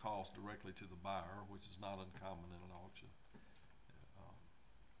 transfer the cost directly to the buyer, which is not uncommon in an auction.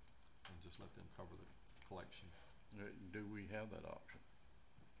 And just let them cover the collection. Do we have that option?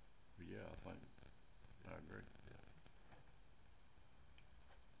 Yeah, I agree.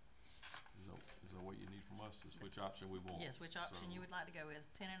 Is that what you need from us, is which option we want? Yes, which option So- you would like to go with,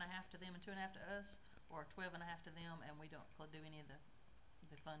 10.5 to them and 2.5 to us, or 12.5 to them and we don't do any of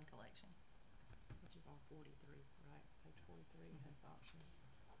the fund collection? Which is on 43, right? Page 43 has the options.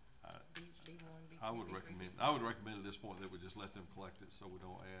 I- B1, B2, I would B3, recommend, B4. I would recommend at this point that we just let them collect it so we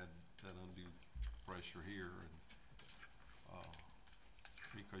don't add that undue pressure here and,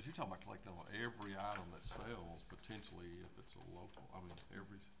 because you're talking about collecting on every item that sells potentially if it's a local, I mean,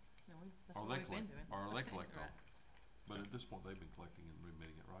 every, No, that's or what they we've been collect, doing. or they collect on. Right. But at this point, they've been collecting and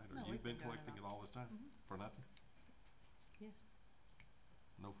remitting it, right? No, Or you've we've been been doing it collecting it all this time Mhm. for nothing? Yes.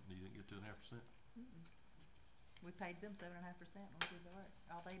 No, you didn't get 2.5%? Mm-mm. We paid them 7.5% and we did the work.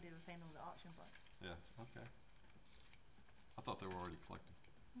 All they did was handle the auction part. Yeah, okay. I thought they were already collecting.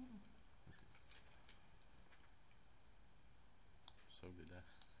 Mm-mm. So did I.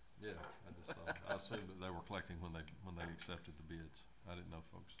 Yeah, I just thought, I assumed that they were collecting when they accepted the bids. I didn't know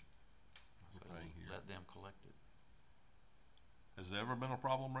folks were So paying here. let them collect it. Has there ever been a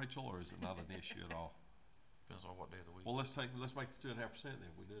problem, Rachel, or is it not an issue at all? Depends on what day of the week. Well, let's make the 2.5%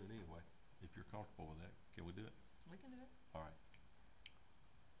 then, we did it anyway, if you're comfortable with that. Can we do it? We can do it. All right.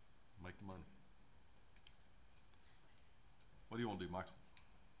 Make the money. What do you wanna do, Michael?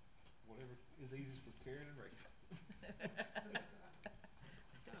 Whatever is easiest for Karen and Rachel.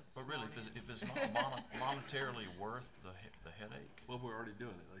 But really, if it's not monetarily worth the headache, Well, we're already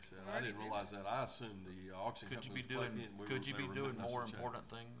doing it, they said. We're I already didn't doing realize that. I assumed the auction could you company be was doing, collecting it. They were more remitting us a check. important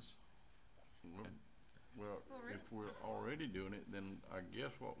things? Well, Well, if we're already doing it, then I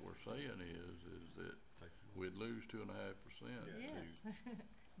guess what we're saying is that Take the money. we'd lose 2.5% Yes.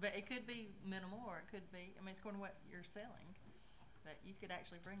 But it could be minimal or it could be, I mean, it's according to what you're selling. But you could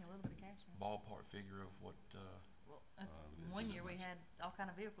actually bring a little bit of cash in. Ballpark figure of what, Well, that's, we didn't one do year that we much. had all kind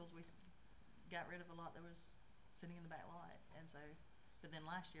of vehicles, got rid of a lot that was sitting in the back lot, and so, but then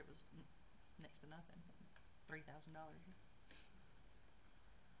last year it was next to nothing, $3,000.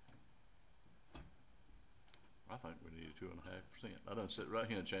 I think we need 2.5%. I done sit right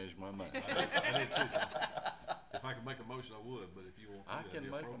here and changed my mind. I did too. If I could make a motion, I would, but if you want to, I that'd can be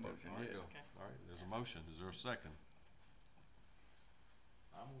make a appropriate. motion, All right, yeah. go. Okay. All right, there's a motion. Is there a second?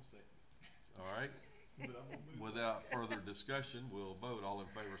 I'm gonna second, All right, but I'm gonna move. without further discussion, we'll vote. All in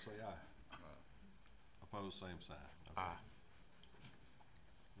favor, say aye. Opposed, same sign. Okay. ah,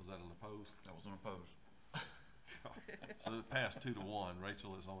 Was that an opposed? that was unopposed. So it passed 2-1.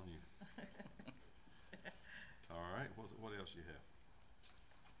 Rachel, it's on you. All right, what else you have?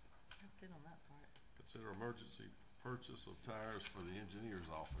 That's it on that part. Consider emergency purchase of tires for the engineer's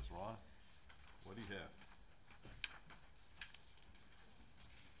office. Ron, what do you have?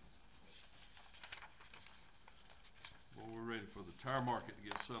 Well, we're ready for the tire market to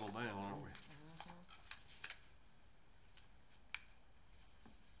get settled down, aren't we?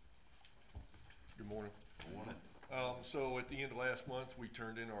 Good morning. Morning. So at the end of last month, we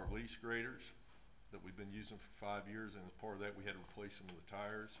turned in our lease graders that we've been using for 5 years, and as part of that, we had to replace some of the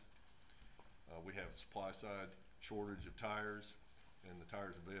tires. We have supply side shortage of tires, and the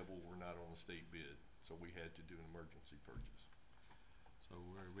tires available were not on the state bid, so we had to do an emergency purchase. So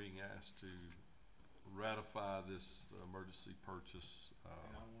we're being asked to ratify this emergency purchase.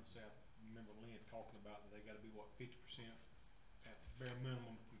 And I wanna say, I remember Lynn talking about that they gotta be, what, 50% at bare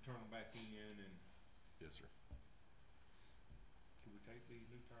minimum, we turn them back in, and Yes, sir. can we take these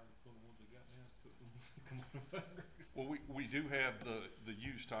new tires and put the ones we got now, put them, come on. Well, we do have the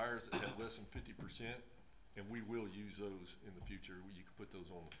used tires that have less than 50%, and we will use those in the future. You can put those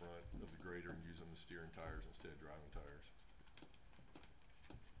on the front of the grader and use them as steering tires instead of driving tires.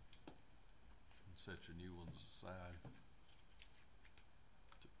 And set your new ones aside.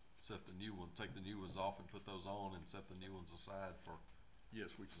 Take the new ones off and put those on, and set the new ones aside for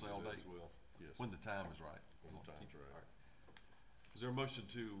Yes, we can Sale do that date. as well. Yes. when the time is right. When the time's right. All right. Is there a motion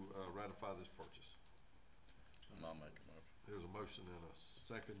to ratify this purchase? And I'll make a motion. There's a motion and a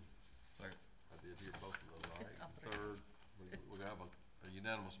second. Second. I did hear both of those, all right. All three. Third, we have a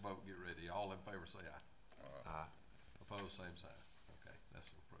unanimous vote, get ready. All in favor say aye. Ah, Opposed, same sign. Okay,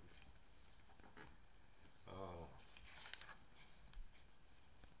 that's approved.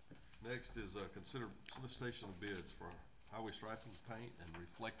 Next is, consider solicitation of bids for highway striping, paint, and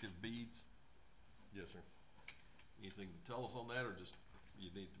reflective beads. Yes, sir. Anything to tell us on that, or just you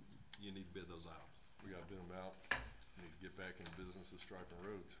need to bid those items? We gotta bid them out. Need to get back in business of striping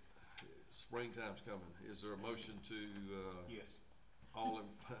roads. Springtime's coming. Is there a motion to, Yes. all in,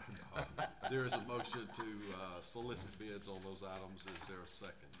 no. There is a motion to, solicit bids on those items. Is there a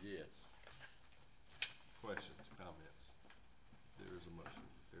second? Yes. Questions, comments? There is a motion.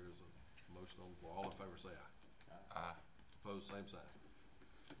 There is a motion on the floor. All in favor say aye. ah, Opposed, same sign.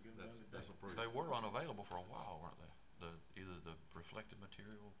 Give them That's another approved. they were unavailable for a while, weren't they? Either the reflective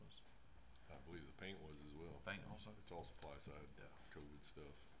material was I believe the paint was as well. paint also? It's all supply side, Yeah. COVID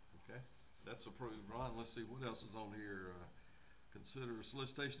stuff. Okay, that's approved. Ron, let's see, what else is on here? Consider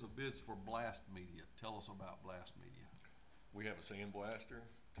solicitation of bids for blast media. Tell us about blast media. We have a sandblaster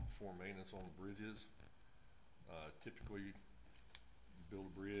to perform maintenance on the bridges. Typically, you build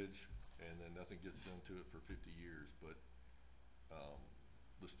a bridge and then nothing gets done to it for 50 years, but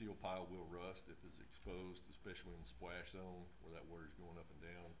the steel pile will rust if it's exposed, especially in the splash zone where that water's going up and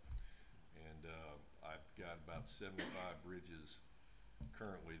down. And, I've got about 75 bridges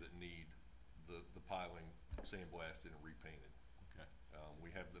currently that need the piling sandblasted and repainted. Okay. We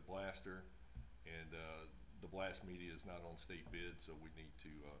have the blaster, and, the blast media is not on state bid, so we need to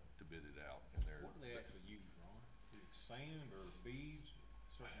bid it out, and they're. What do they actually use, Ron? Is it sand or beads?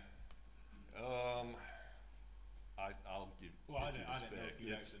 Certain. I'll give Well, I get you didn't, I the didn't know spec. if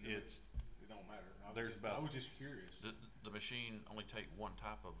you actually knew. It's, It don't matter. there's I about- was just curious. The machine only take one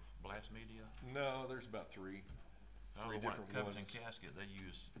type of blast media? no, there's about three The one at different Covington ones. Casket, they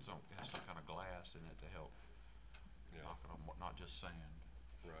use has some kind of glass in it to help Yeah, knock it on, not just sand.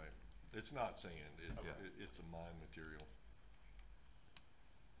 right. It's not sand, Okay. it's a mine material.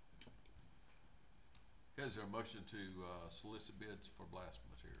 Okay, is there a motion to, solicit bids for blast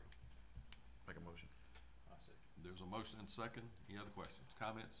material? Make a motion. I see. There's a motion and second. Any other questions,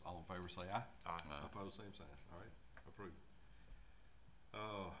 comments? All in favor say aye. Aye. Opposed, same sign. All right, approved.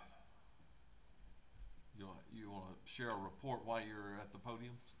 You wanna share a report while you're at the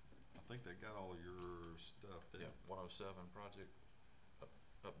podium? I think they got all your stuff there. Yeah, 107 project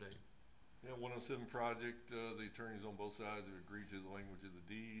update. Yeah, 107 project, the attorneys on both sides have agreed to the language of the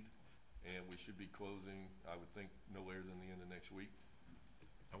deed, and we should be closing, I would think, no later than the end of next week.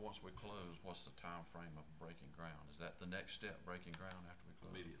 And once we close, what's the time frame of breaking ground? Is that the next step, breaking ground after we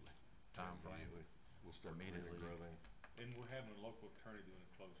close? Immediately. Time frame? Immediately. We'll start clearing and Immediately. grubbing. And we're having a local attorney doing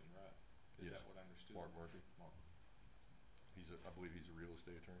the closing, right? Is Yes. that what I understood? Mark Murphy. Mark. I believe he's a real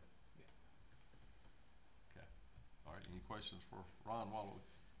estate attorney. Okay. All right, any questions for Ron while we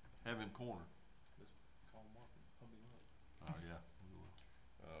have him cornered? Let's call Mark and pump him up. Oh, yeah, we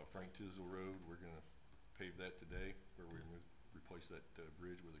will. Frank Tisdale Road, we're gonna pave that today, where we replace that,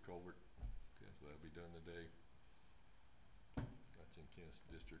 bridge with a culvert. Okay. So that'll be done today. That's in Kenneth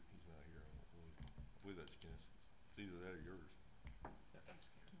District, he's not here, I believe that's Kenneth, it's either that or yours.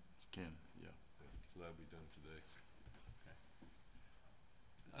 Ken, yeah. Yeah, so that'll be done today.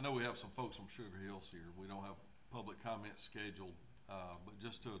 I know we have some folks from Sugar Hills here. We don't have public comment scheduled, but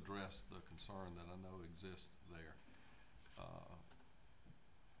just to address the concern that I know exists there.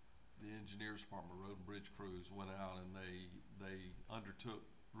 The engineers department, road and bridge crews went out and they undertook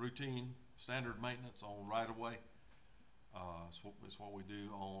routine, standard maintenance on right-of-way. It's what we do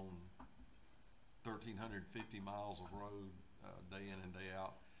on 1,350 miles of road, day in and day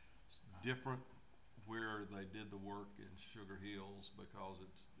out. It's different where they did the work in Sugar Hills because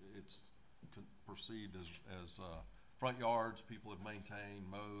it's perceived as front yards, people have maintained,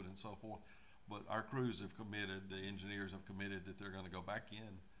 mowed and so forth. But our crews have committed, the engineers have committed that they're gonna go back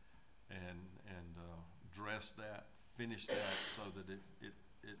in and dress that, finish that so that it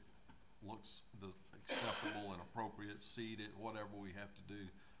looks acceptable and appropriate, seed it, whatever we have to do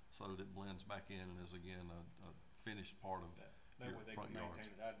so that it blends back in and is again a finished part of That your way they front can yards.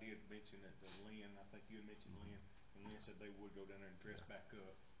 maintain it. I did mention that to Lynn, I think you had mentioned Lynn, and Lynn said they would go down there and dress back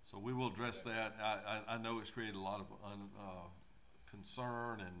up. So we will address that. I know it's created a lot of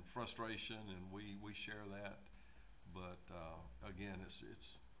concern and frustration, and we share that. But again, it's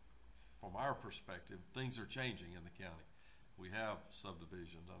from our perspective, things are changing in the county. We have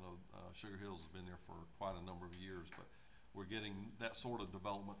subdivisions. I know Sugar Hills has been there for quite a number of years, but we're getting that sort of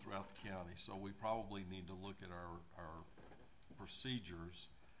development throughout the county. So we probably need to look at our procedures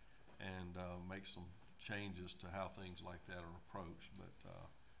and make some changes to how things like that are approached. But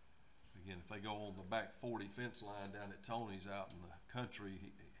again, if they go on the back 40 fence line down at Tony's out in the country,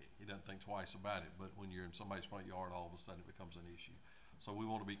 he doesn't think twice about it. But when you're in somebody's front yard, all of a sudden it becomes an issue. So we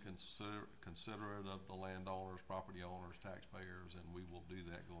want to be considerate of the landowners, property owners, taxpayers, and we will do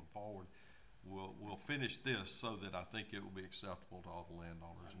that going forward. We'll finish this so that I think it will be acceptable to all the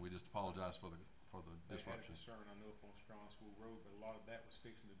landowners, and we just apologize for the disruption. They had a concern, I know, up on Strong School Road, but a lot of that was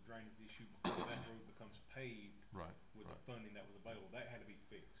fixing the drainage issue before that road becomes paved Right, with right. the funding that was available. That had to be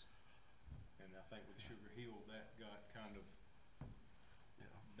fixed. And I think with Sugar Hill, that got kind of Yeah.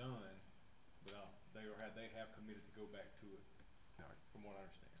 done, but they have committed to go back to it, All right. from what I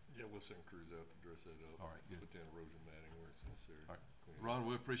understand. Yeah, we'll send crews out to dress that up. All right, good. Put down erosion matting where it's necessary. All right. Clean it up. Ron,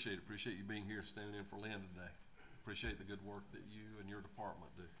 we appreciate it. Appreciate you being here, standing in for Lynn today. Appreciate the good work that you and your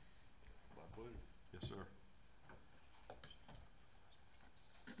department do. My pleasure. Yes, sir.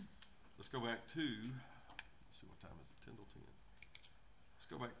 Let's go back to, let's see, what time is it? 10:10. Let's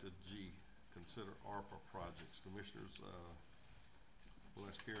go back to G, consider ARPA projects. Commissioners, we'll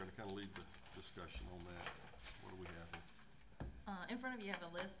ask Karen to kind of lead the discussion on that. What do we have here? In front of you have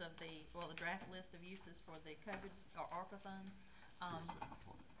a list of the draft list of uses for the COVID or ARPA funds.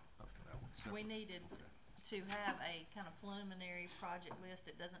 Okay, that one. We Separate. needed Okay. to have a kind of preliminary project list.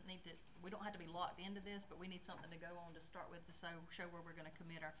 It doesn't need to, we don't have to be locked into this, but we need something to go on to start with to show where we're gonna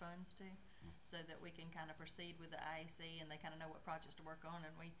commit our funds to, so that we can kind of proceed with the IAC and they kind of know what projects to work on,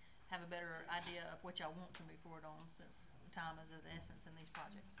 and we have a better idea of what y'all want to move forward on, since time is of the essence in these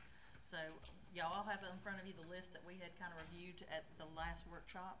projects. So, y'all all have in front of you the list that we had kind of reviewed at the last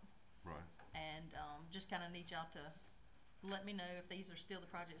workshop. Right. And, just kinda need y'all to let me know if these are still the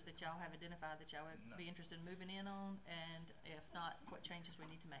projects that y'all have identified that y'all would be interested in moving in on, and if not, what changes we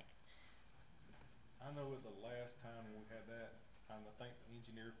need to make. I know at the last time when we had that, I think the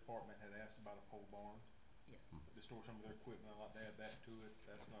engineer department had asked about a pole barn Yes. to store some of their equipment. I'd like to add that to it.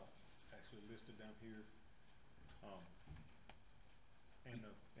 That's not actually listed down here. And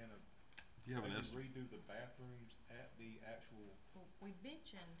Do you have an maybe estimate? redo the bathrooms at the actual, Well, we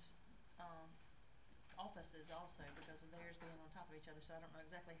mentioned, offices also, because of theirs being on top of each other, so I don't know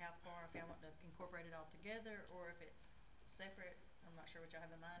exactly how far, if y'all want to incorporate it all together, or if it's separate. I'm not sure what y'all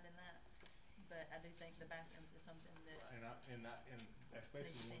have in mind in that, but I do think the bathrooms is something that and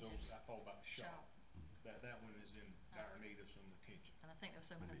especially one of those, I thought about the shop, shop. That one is in dire need of some attention. and I think there's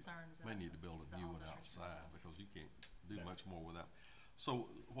some May need- concerns. May about need to build a the new one office or outside, something. because you can't do much more without. So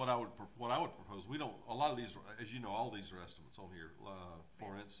what I would propose, we don't, a lot of these, as you know, all these are estimates on here.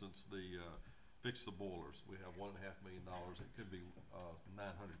 For Yes. instance, the, fix the boilers, we have $1.5 million, it could be,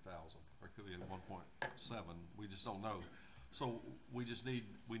 900,000, or it could be at 1.7, we just don't know. So we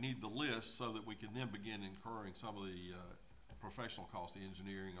need the list so that we can then begin incurring some of the, professional costs, the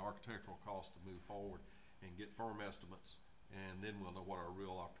engineering, architectural costs to move forward and get firm estimates, and then we'll know what our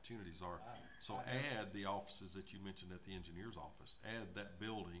real opportunities are. So add the offices that you mentioned at the engineer's office, add that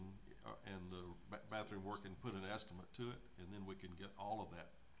building, and the bathroom work, and put an estimate to it, and then we can get all of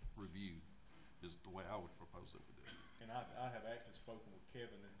that reviewed, is the way I would propose that we do. And I have actually spoken with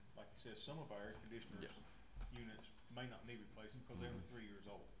Kevin, and like he said, some of our air conditioners units may not need replacing because they're only 3 years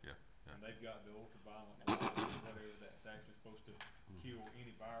old. Yeah, yeah. And they've got the ultraviolet, whatever, that's actually supposed to kill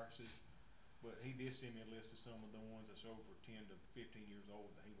any viruses. But he did send me a list of some of the ones that's over 10 to 15 years old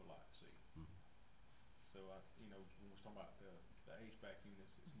that he would like to see. Mhm. So when we was talking about the HVAC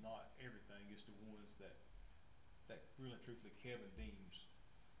units, it's not everything, it's the ones that really and truthfully Kevin deems,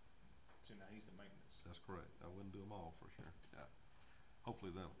 so now he's the maintenance. That's correct. I wouldn't do them all for sure, yeah.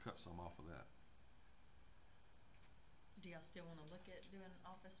 Hopefully they'll cut some off of that. Do y'all still wanna look at doing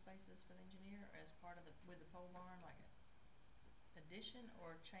office spaces for the engineer as part of with the pole barn, like addition,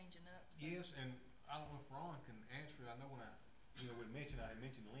 or changing up? Yes, and I don't know if Ron can answer it. I know when I had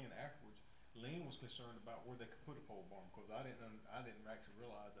mentioned Lynn afterwards. Lynn was concerned about where they could put a pole barn, because I didn't actually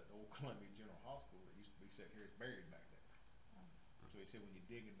realize that the old Columbia General Hospital that used to be set here is buried back there. Oh. So he said when you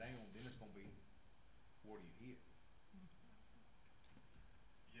dig it down, then it's gonna be, where do you hit?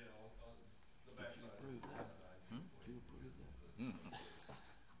 Yeah, on the Did you approve that? Did you approve that?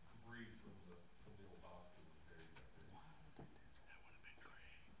 Breed from the old hospital was buried back there.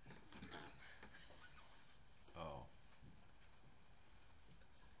 Oh,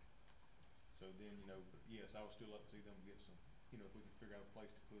 So then, but yes, I would still like to see them get some, if we could figure out a place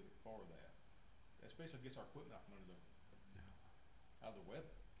to put it for that. Especially gets our equipment out from under out of the weather.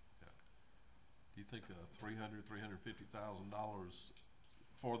 do you think, $350,000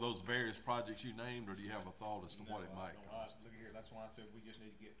 for those various projects you named, or do you have a thought as to what it No, might I don't. cost? Look here, that's why I said we just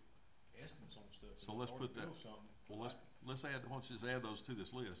need to get estimates on stuff. So let's in order put to that- build something. Well, let's add, why don't you just add those to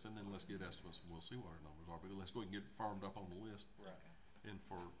this list, and then let's get estimates, and we'll see what our numbers are, but let's go ahead and get firmed up on the list. Right. And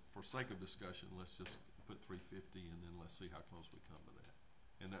for sake of discussion, let's just put 350, and then let's see how close we come to that.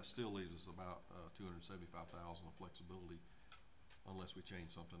 And that still leaves us about, 275,000 of flexibility, unless we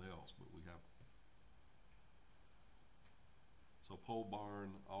change something else, but we have. So pole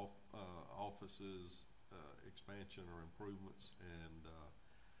barn, offices, expansion or improvements, and,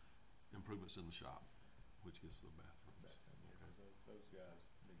 improvements in the shop, which gets to the bathrooms. Because those guys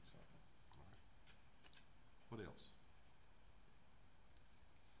need something. All right. What else?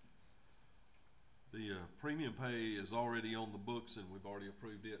 The, premium pay is already on the books, and we've already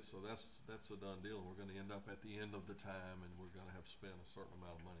approved it, so that's a done deal, and we're gonna end up at the end of the time, and we're gonna have spent a certain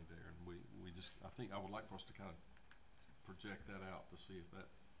amount of money there, and we just, I think I would like for us to kind of project that out to see if the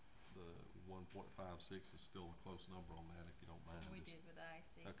 1.56 is still a close number on that, if you don't mind. We Just- did with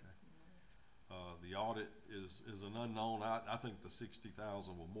IAC. Okay. The audit is an unknown. I think the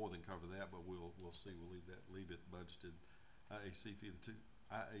 60,000 will more than cover that, but we'll see. We'll leave it budgeted. IAC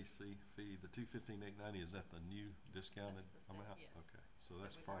fee, the $215,890, is that the new discounted That's the same, amount? yes. Okay, so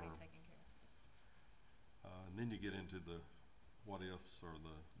that's That we've already firm. taken care of. And then you get into the what ifs or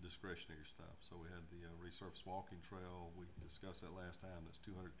the discretionary stuff. So we had the resurfaced walking trail. We discussed that last time. That's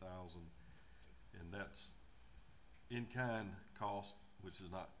 200,000, and that's in-kind cost, which is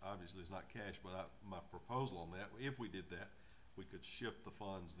not, obviously is not cash, but my proposal on that, if we did that, we could shift the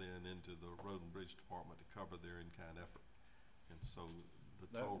funds then into the road and bridge department to cover their in-kind effort. And so the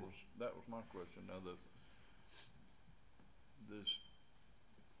total. That was my question. Now, let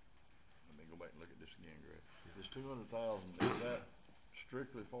me go back and look at this again, Greg. This 200,000, is that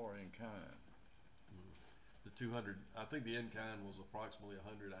strictly for in-kind? The 200, I think the in-kind was approximately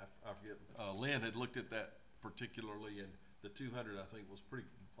 100, I forget. Lynn had looked at that particularly, and the 200, I think, was pretty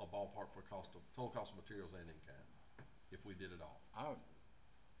a ballpark for total cost of materials and in-kind, if we did it all.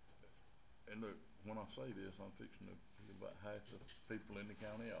 And look, when I say this, I'm fixing to get about half the people in the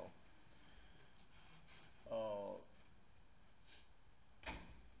county off.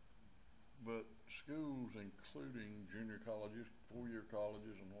 But schools, including junior colleges, four-year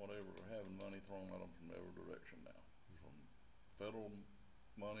colleges and whatever, are having money thrown at them from every direction now. From federal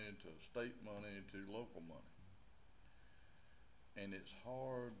money to state money to local money. And it's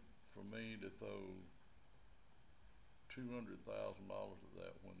hard for me to throw $200,000 of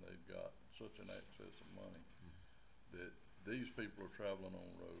that when they've got such an excess of money that these people are traveling on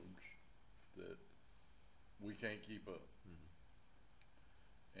roads that we can't keep up.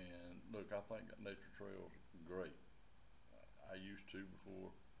 And look, I think that nature trail's great. I used to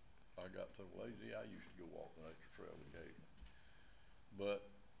before I got so lazy. I used to go walk the nature trail occasionally. But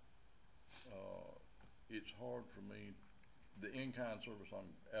it's hard for me. The in-kind service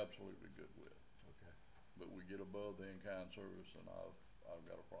I'm absolutely good with. Okay. But we get above the in-kind service and I've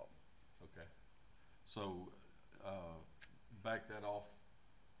got a problem. Okay. So, back that off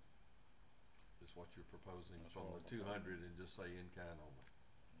is what you're proposing That's from what the I'm 200 and just say in-kind only.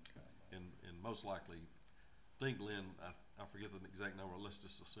 Okay. And most likely, think Lynn, I forget the exact number, let's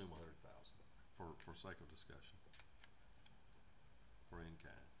just assume 100,000 for sake of discussion. For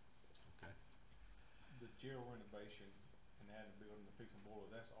in-kind, okay? The jail renovation and adding building and fixing boiler,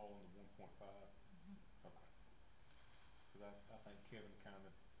 that's all in the 1.5? Okay. Cause I think Kevin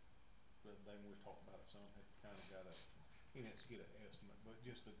kinda, the other day when we was talking about it some, had kinda got he didn't get an estimate, but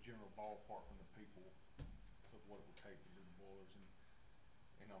just a general ballpark from the people of what it would take to do the boilers. And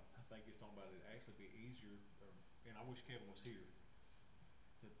you know, I think he's talking about it'd actually be easier, and I wish Kevin was here,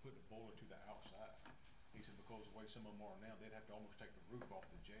 to put the boiler to the outside. He said because the way some of them are now, they'd have to almost take the roof off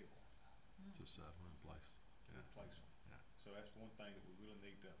the jail Just set them in place. to replace them. Yeah. So that's one thing that we really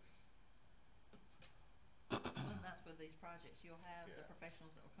need to, And that's with these projects, you'll have the Yeah.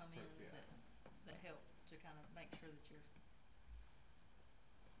 professionals that will come in Yeah. that help to kind of make sure that you're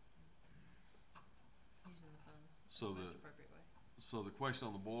using the funds So in the the- most appropriate way. So the question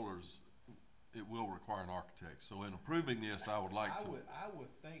on the boilers, it will require an architect. So in approving this, I would like to. I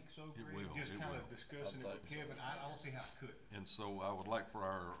would think so, It Greg, will, just it kind will. of discussing it I with think so. Kevin, I don't see how it could. And so I would like for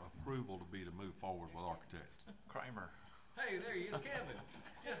our approval to be to move forward with architect. Kramer. Hey, there he is, Kevin,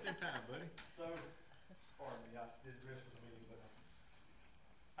 just in time, buddy. So, pardon me, I did dress for the meeting, but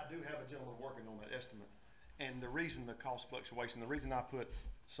I do have a gentleman working on that estimate. And the reason the cost fluctuation, the reason I put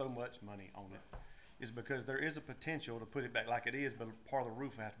so much money on it is because there is a potential to put it back like it is, but part of the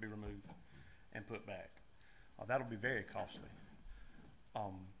roof will have to be removed and put back. That'll be very costly.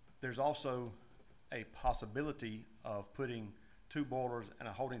 There's also a possibility of putting 2 boilers and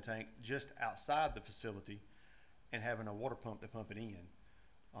a holding tank just outside the facility and having a water pump to pump it in.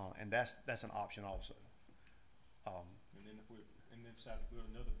 And that's an option also. And then if we decide to build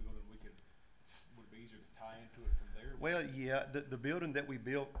another building, would it be easier to tie into it from there? Well, yeah, the building that we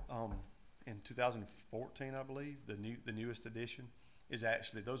built in 2014, I believe, the newest edition, is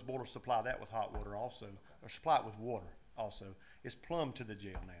actually, those boilers supply that with hot water also, or supply it with water also. It's plumbed to the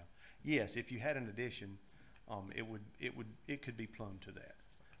jail now. Yes, if you had an addition, it could be plumbed to that.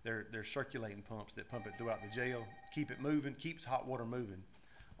 They're circulating pumps that pump it throughout the jail, keep it moving, keeps hot water moving.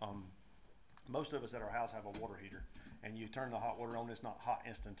 Most of us at our house have a water heater, and you turn the hot water on, it's not hot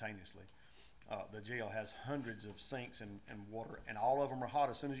instantaneously. The jail has hundreds of sinks and water, and all of them are hot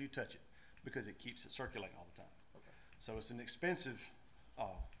as soon as you touch it, because it keeps it circulating all the time. Okay. So it's an expensive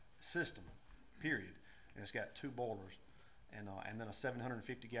system, period. And it's got 2 boilers and then a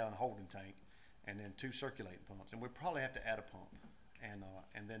 750-gallon holding tank, and then 2 circulating pumps. And we probably have to add a pump and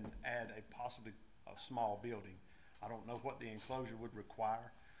then add possibly a small building. I don't know what the enclosure would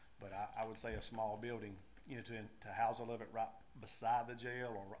require, but I would say a small building, you know, to house all of it right beside the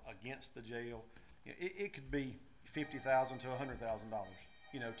jail or against the jail. You know, it could be $50,000 to $100,000,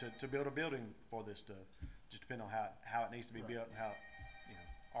 you know, to build a building for this stuff. Just depending on how it needs to be built and how, you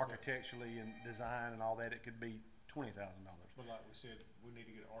know, architecturally and design and all that, it could be $20,000. But like we said, we need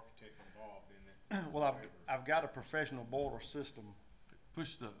to get an architect involved in it. Well, I've got a professional boiler system.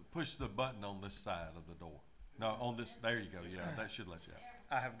 Push the button on this side of the door. No, on this, there you go, yeah, that should let you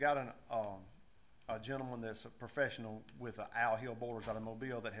out. I have got a gentleman that's a professional with Owl Hill Boilers out of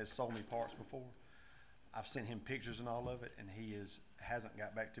Mobile that has sold me parts before. I've sent him pictures and all of it, and he hasn't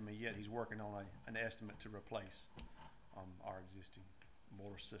got back to me yet. He's working on an estimate to replace our existing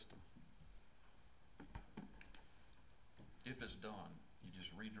boiler system. If it's done, you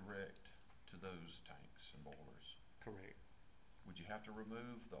just redirect to those tanks and boilers. Correct. Would you have to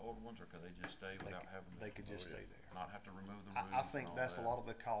remove the old ones, or could they just stay without having to? They could just stay there. Not have to remove the roof? I think and all that's a that? lot of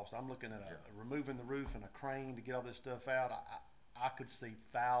the cost. I'm looking at Yeah. removing the roof and a crane to get all this stuff out. I could see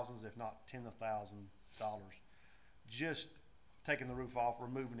thousands, if not $10,000, just taking the roof off,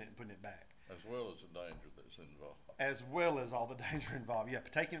 removing it, and putting it back, As well as the danger that's involved. as well as all the danger involved. Yeah,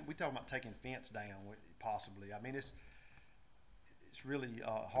 but we talking about taking fence down, possibly. I mean, it's really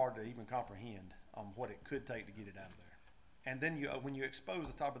hard to even comprehend what it could take to get it out of there. And then when you expose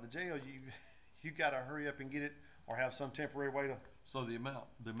the top of the jail, you got to hurry up and get it, or have some temporary way to. So the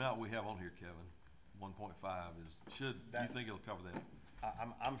amount we have on here, Kevin, 1.5 is, do you think it'll cover that?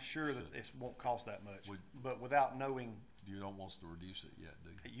 I'm sure that Should. it won't cost that much, Would- but without knowing, You don't want us to reduce it yet,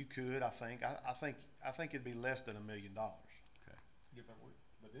 do you? you could. I think it'd be less than $1 million. Okay. Yeah,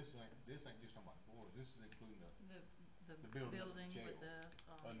 but this ain't just talking about the boilers, this is including The The building of the building jail. with the,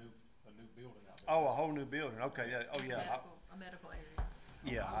 a new building out there. Oh, a whole new building. Okay. Yeah. Oh, yeah. a medical area.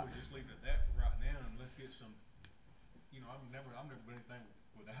 I would just leave it at that for right now, and let's get some, I've never been anything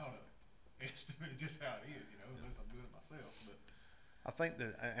without a estimate, just how it is, unless I'm doing it myself, but. I think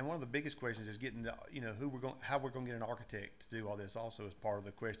and one of the biggest questions is getting how we're going to get an architect to do all this. Also, is part of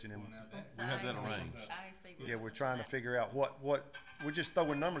the question. And Well, now that- We have that IAC arranged. yeah, we're looking trying for to that. figure out what we're just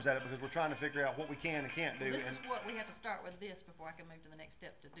throwing numbers at it because we're trying to figure out what we can and can't do. This and- is what we have to start with this before I can move to the next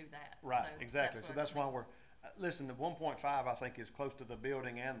step to do that. Right, So exactly. So where that's it's why me. we're, listen, the 1.5 I think is close to the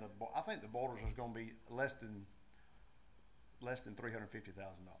building and I think the boilers is gonna be less than $350,000.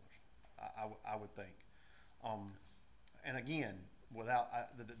 I would think. And again,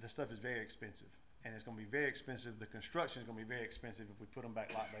 the stuff is very expensive, and it's gonna be very expensive. The construction is gonna be very expensive if we put them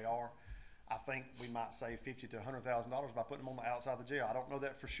back like they are. I think we might save $50,000 to $100,000 by putting them on the outside of the jail. I don't know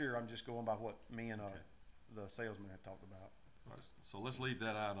that for sure. I'm just going by what me and the salesman had talked about. All right, so let's leave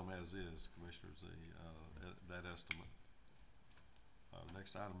that item as is, Commissioners, that estimate.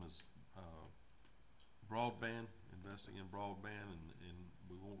 Next item is, broadband, investing in broadband, and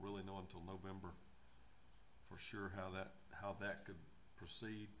we won't really know until November for sure how that could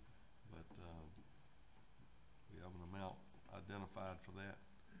proceed, but, we have an amount identified for that.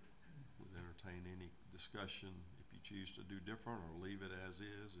 Would entertain any discussion if you choose to do different, or leave it as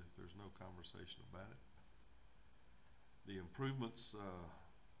is if there's no conversation about it. The improvements, go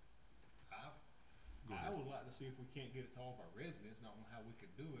I ahead. would like to see if we can't get it to all of our residents, not on how we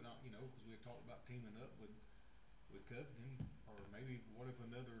could do it, because we had talked about teaming up with Covington, or maybe what if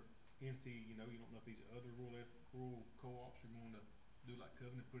another entity, you don't know if these other rural co-ops are going to do like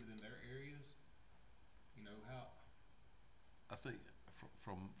Covington, put it in their areas, how. I think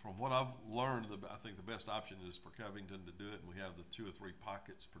from what I've learned, I think the best option is for Covington to do it, and we have the 2 or 3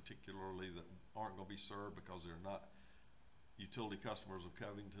 pockets particularly that aren't gonna be served because they're not utility customers of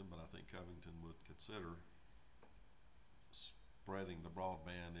Covington, but I think Covington would consider spreading the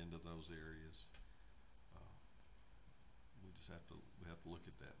broadband into those areas. We have to look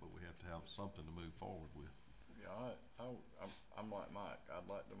at that, but we have to have something to move forward with. Yeah, I'm like Mike, I'd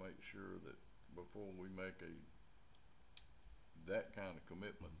like to make sure that before we make that kind of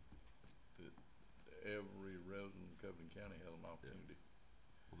commitment, that every resident of Covington County has an opportunity.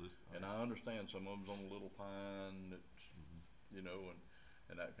 Well, And I understand some of them's on a little pine that's,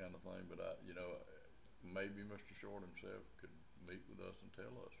 and that kind of thing, but maybe Mr. Short himself could meet with us and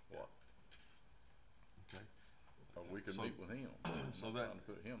tell us what, Okay. or we could So- meet with him. so I'm not that- trying to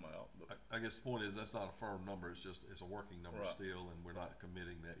put him out, but. I guess the point is, that's not a firm number, it's a working number Right. still, and we're not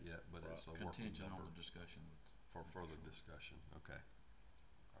committing that yet, but it's a working Contingent on number the discussion with. for further discussion, okay.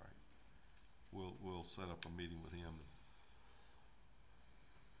 All right. We'll set up a meeting with him.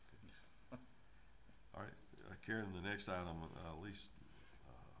 All right, Karen, the next item, got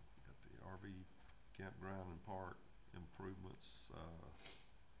the RV campground and park improvements,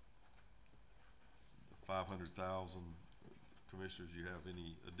 the 500,000. Commissioners, you have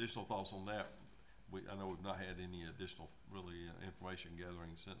any additional thoughts on that? I know we've not had any additional information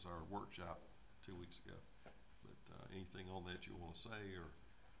gathering since our workshop 2 weeks ago, but anything on that you want to say or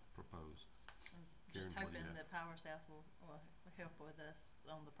propose? I'm Karen, just what do you hoping have? that Power South will help with us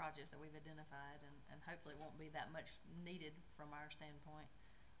on the projects that we've identified, and hopefully it won't be that much needed from our standpoint.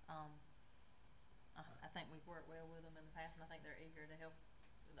 I think we've worked well with them in the past, and I think they're eager to help.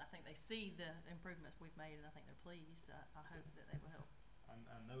 I think they see the improvements we've made, and I think they're pleased. I hope that they will help.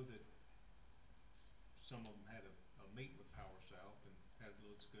 I know that some of them had a meet with Power South and had a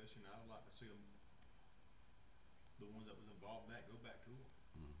little discussion. I'd like to see them, the ones that was involved in that, go back to them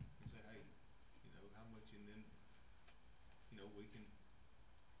and say, hey, you know, how much, and then, you know, we can,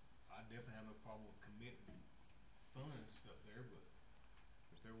 I definitely have no problem with committing funds up there, but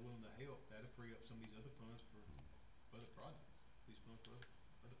if they're willing to help, that'll free up some of these other funds for other projects, these funds for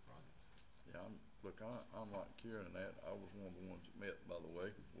other projects. Yeah, I'm like Kieran in that. I was one of the ones that met, by the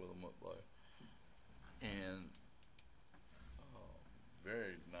way, with them up there. And,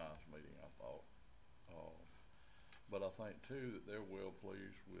 very nice meeting, I thought. But I think too that they're well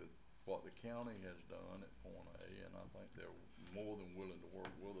pleased with what the county has done at Point A, and I think they're more than willing to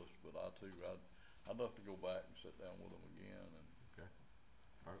work with us. But I'd love to go back and sit down with them again and. Okay.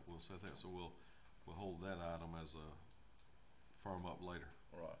 All right, we'll set that, so we'll hold that item as a firm up later.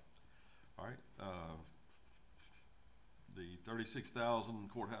 Right. All right, the 36,000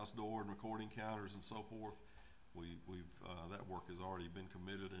 courthouse door and recording counters and so forth, we've that work has already been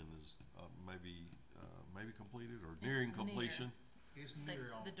committed and is maybe completed or nearing It's completion. It's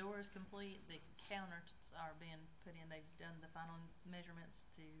near all. The door is complete, the counters are being put in, they've done the final measurements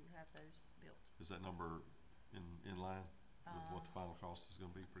to have those built. Is that number in line with what the final cost is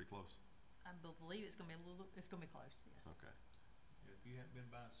gonna be? Pretty close? I believe it's gonna be it's gonna be close, yes. Okay. If you hadn't been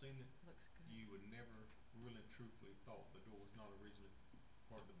by and seen it, Looks good. you would never really and truthfully thought the door was not originally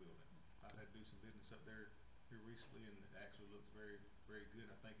part of the building. I've had to do some business up there here recently, and it actually looks very, very good.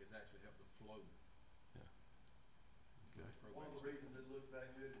 I think it's actually helped the flow. Yeah. Okay. One of the reasons it looks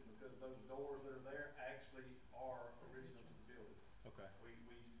that good is because those doors that are there actually are original to the building. Okay.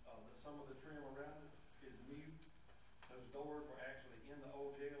 Some of the trim around it is new. Those doors were actually in the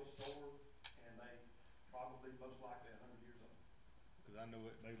old jail store, and they probably most likely 100 years old. Cause I know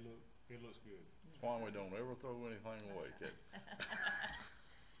it looks good. That's why we don't ever throw anything away, Kevin.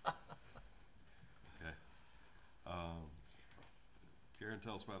 Okay. Karen,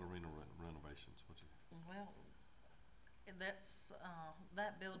 tell us about arena renovations. Well, that's,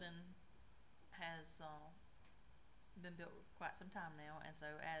 that building has, been built quite some time now, and so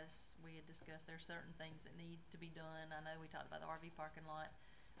as we had discussed, there are certain things that need to be done. I know we talked about the RV parking lot,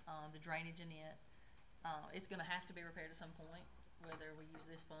 the drainage in it. It's gonna have to be repaired at some point, whether we use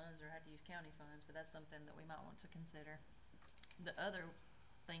this funds or have to use county funds, but that's something that we might want to consider. The other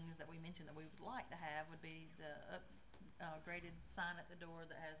things that we mentioned that we would like to have would be the graded sign at the door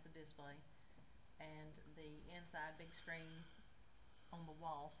that has the display, and the inside big screen on the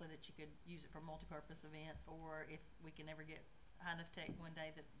wall so that you could use it for multi-purpose events, or if we can ever get high enough tech one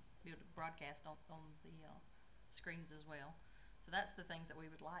day that be able to broadcast on the screens as well. So that's the things that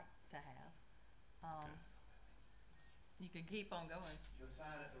we would like to have. You could keep on going. The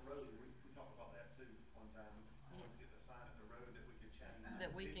sign at the road, we talked about that too one time. We wanted to Yes. get the sign at the road that we could change.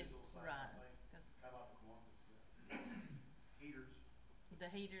 That we could, Digital sign, right, I think, 'cause kind of like the one, heaters. the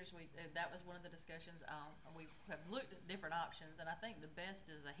heaters, that was one of the discussions, we have looked at different options, and I think the best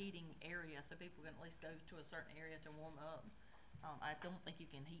is a heating area, so people can at least go to a certain area to warm up. I don't think you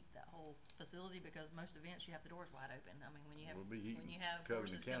can heat that whole facility, because most events you have the doors wide open. I mean, when you have, We'll be heating when you have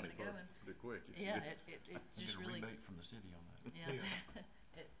Covington horses coming County and going. pretty quick. if you Yeah, do. it You just get a really, rebate from the city on that. yeah.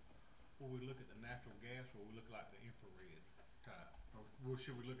 Will we look at the natural gas, or will we look like the infrared type? Or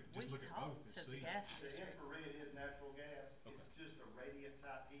should we look at, We just look at both talked and to the see? gas The district. infrared is natural gas. Okay. It's just a radiant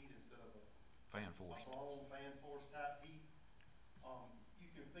type heat instead of a Fan force. blown fan force type heat. You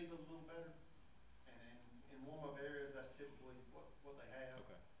can feel it a little better, and in warm up areas, that's typically what they have.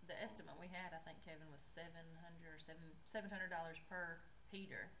 Okay. The estimate we had, I think, Kevin, was $700 per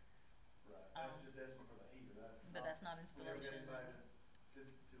heater, Right, that's just estimate for the heater, but that's not we never installation. got anybody to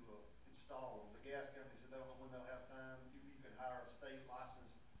install them. The gas company said they don't know when they'll have time. You can hire a state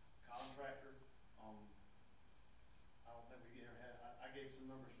licensed contractor. I don't think we ever had, I gave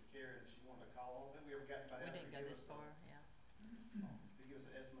some numbers to Karen if she wanted to call. I don't think we ever got anybody We out there didn't to go give this us far, yeah. to give us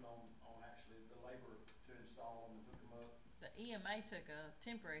an estimate on actually the labor to install them and hook them up. The EMA took a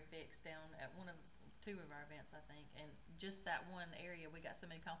temporary fix down at two of our events, I think, and just that one area, we got so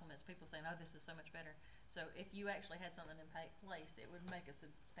many compliments, people saying, oh, this is so much better. So if you actually had something in place, it would make a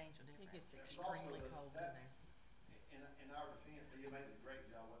substantial It difference. gets It's also extremely the- cold in that- there. In our defense, the EMA did a great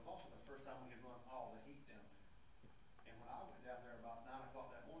job. It was also the first time we had run all the heat down there. And when I went down there about 9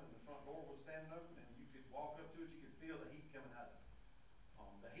 o'clock that morning, the front door was standing open, and you could walk up to it, you could feel the heat coming out of it.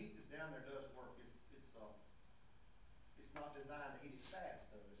 The heat that's down there does work. It's not designed to heat it fast,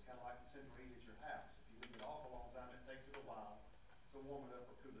 though. It's kind of like the central heat at your house. If you leave it off a long time, it takes it a while to warm it up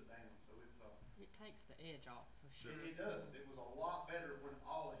or cool it down. So It takes the edge off for sure. it does. It was a lot better when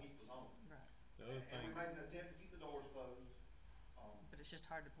all the heat The other And thing, we made an attempt to keep the doors closed. But it's just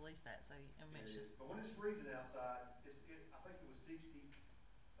hard to police that, so, I mean, it's just, But when it's freezing outside, I think it was 60,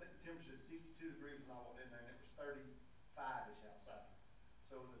 I think the temperature is 62 degrees when I walked in there, and it was 35-ish outside.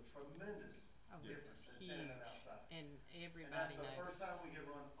 So it was a tremendous Oh, difference it's than standing huge, outside. and And everybody that's knows. the first time we have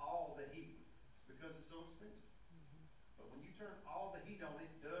run all the heat. It's because it's so expensive. Mhm. But when you turn all the heat on,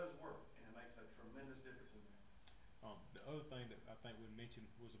 it does work, and it makes a tremendous difference in there. the other thing that I think we mentioned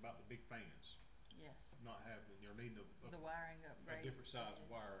was about the big fans, yes, not having, needing the wiring a upgrades. different size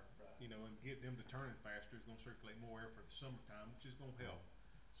wire, Right. and get them to turning faster is gonna circulate more air for the summertime, which is gonna help.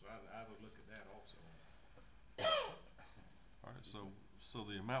 So I would look at that also. All right, so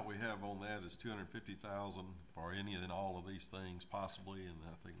the amount we have on that is 250,000 for any and all of these things possibly, and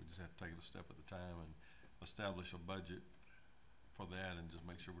I think we just have to take it a step at a time and establish a budget for that and just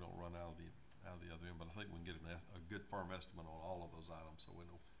make sure we don't run out of the other end. But I think we can get a good firm estimate on all of those items, so we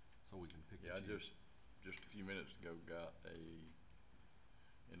know, so we can pick Yeah, I and choose. just a few minutes ago got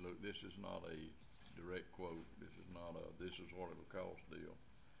and look, this is not a direct quote, this is not this is what it'll cost deal.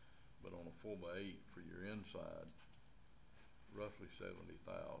 But on a 4x8 for your inside, roughly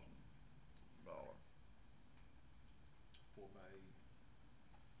 $70,000. 4x8.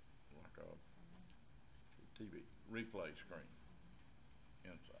 Like a TV, replay screen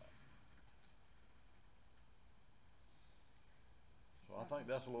inside. So I think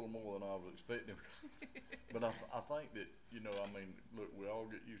that's a little more than I was expecting. But I think that, look, we all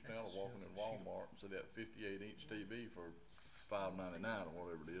get used now to walking in Walmart and see that 58-inch TV for $5.99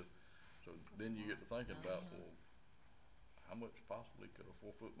 or whatever it is. So then you get to thinking about, well, how much possibly could a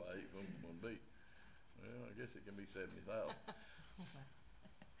 4-foot-by-8 one be? Well, I guess it can be 70,000.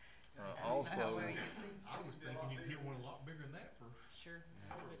 Also, I was thinking you'd get one a lot bigger than that for. Sure.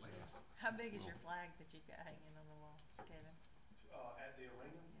 less. How big is your flag that you've got hanging on the wall, Kevin? At the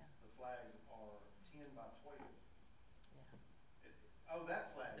arena, Yeah. the flags are 10 by 12. Yeah.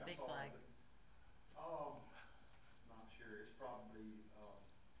 That flag, The I'm big sorry. flag. Not sure, it's probably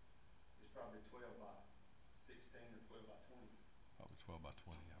 12 by 16 or 12 by 20, Probably 12 by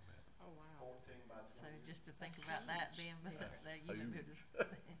 20, I bet. Oh, wow. 14 by 20. So just to think That's about that huge. being beside Yeah. there, you may be able to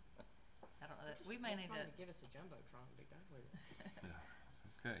see. I don't know, that we may need to, Give us a jumbotron to be done with it.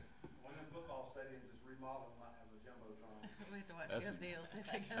 Okay, One of the football stadiums is remodeling, might have a jumbotron. we have to watch That's- good deals if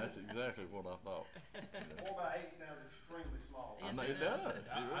it that's goes. exactly what I thought. 4x8 sounds extremely small. Yes, I know it it does. does. It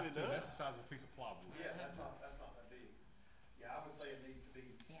I really too, that's does. the size of a piece of plywood. Yeah, that's not that big. Yeah, I would say it needs to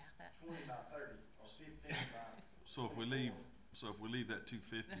be Yeah, that, 20 by 30 or 15 by. so if we leave that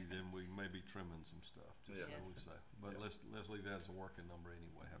 250, then we may be trimming some stuff, just Yeah. so we say. But Yeah. let's leave that as a working number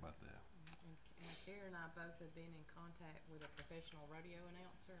anyway, how about that? And Karen and I both have been in contact with a professional rodeo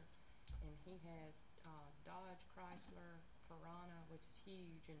announcer, and he has Dodge, Chrysler, Piranha, which is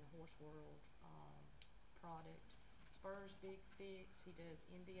huge in the horse world, product. Spurs, Big Fix. He does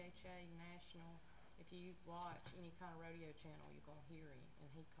NBHA, National. If you watch any kind of rodeo channel, you're gonna hear him. And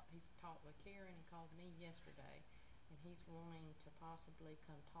he's talked with Karen and called me yesterday, and he's wanting to possibly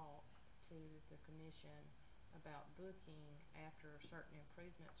come talk to the commission about booking after certain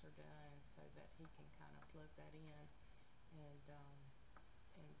improvements are done, so that he can kind of plug that in, and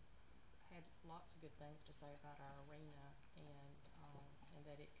had lots of good things to say about our arena, and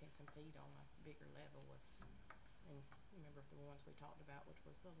that it can compete on a bigger level with, and remember the ones we talked about, which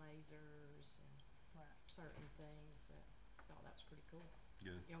was the lasers and right. certain things that I thought that was pretty cool.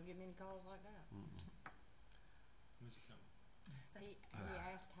 Good. You don't get many calls like that. Mr. Cummings. He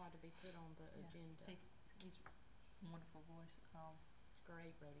asked how to be put on the Yeah. agenda. He's wonderful voice.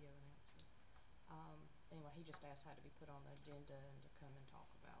 Great rodeo announcer. Anyway, he just asked how to be put on the agenda and to come and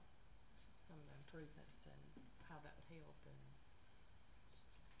talk about some of the improvements and how that would help, and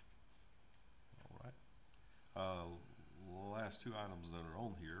All right. Last two items that are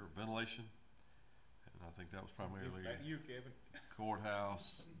on here, ventilation, and I think that was primarily Back to you, Kevin.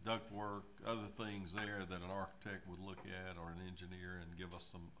 courthouse, ductwork, other things there that an architect would look at or an engineer and give us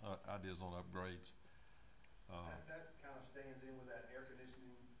some ideas on upgrades. That kind of stands in with that air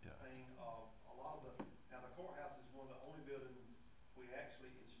conditioning Yeah. thing. Now the courthouse is one of the only buildings we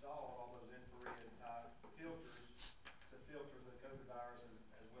actually installed all those infrared type filters to filter the COVID viruses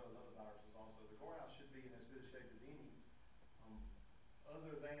as well as other viruses also. The courthouse should be in as good a shape as any,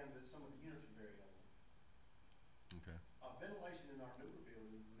 other than that some of the units are very old. Okay. Ventilation in our newer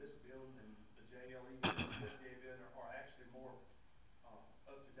buildings, in this building and the JLE building, the SDA building are actually more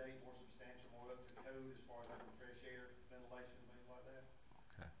up to date, more substantial, more up to code as far as like fresh air ventilation, things like that.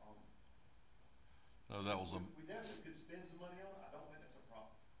 Okay. So that was We definitely could spend some money on it. I don't think that's a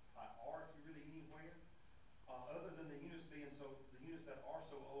priority really anywhere. Other than the units being the units that are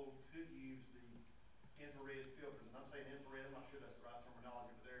so old could use the infrared, I'm not sure that's the right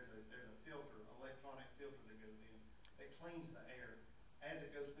terminology, but there's a filter, electronic filter that goes in, that cleans the air as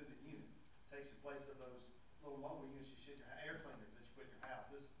it goes through the unit. Takes the place of those little mobile units you sit in your, air cleaners that you put in your house.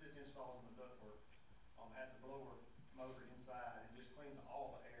 This installs in the ductwork, at the blower motor inside, and just cleans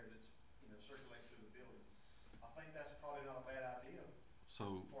all the air that's, circulates through the building. I think that's probably not a bad idea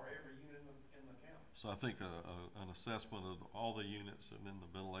So, for every unit in the county. so I think an assessment of all the units and then the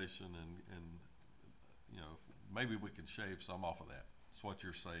ventilation and maybe we can shave some off of that. That's what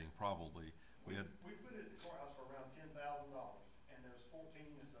you're saying, probably. We put it at the courthouse for around $10,000, and there's 14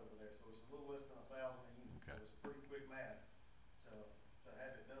 units over there, so it's a little less than 1,000 a unit. Okay. So it's pretty quick math to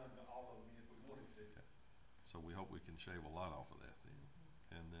have it done to all of them if we wanted to. Okay. So we hope we can shave a lot off of that then.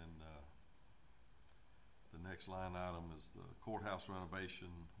 And then, the next line item is the courthouse renovation.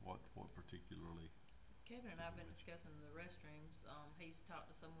 What particularly? Kevin and I have been discussing the restrooms. He's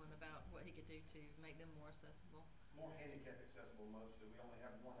talked to someone about what he could do to make them more accessible. More handicap accessible mostly. We only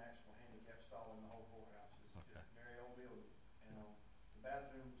have one actual handicap stall in the whole courthouse. It's Okay. a very old building. And, the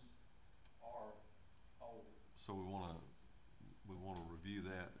bathrooms are old. So we wanna review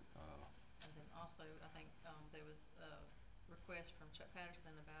that, And then also, I think, there was a request from Chuck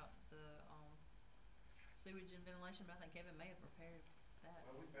Patterson about the, sewage and ventilation, but I think Kevin may have repaired that.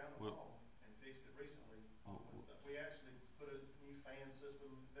 Well, we found them Well- all and fixed it recently. Well, We actually put a new fan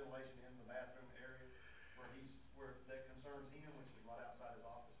system, ventilation in the bathroom area where that concerns him, which is right outside his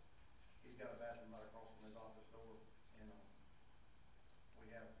office. He's got a bathroom right across from his office door, and, we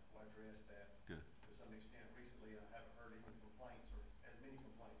have addressed that good. to some extent recently. I haven't heard any complaints or as many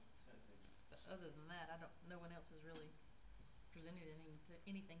complaints since then. But other than that, no one else has really presented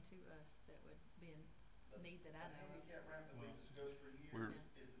anything to us that would be a need that I The know of. handicap ramp that we've discussed for We're- years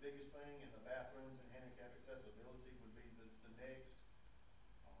is the biggest thing, and the bathrooms and handicap accessibility would be the next.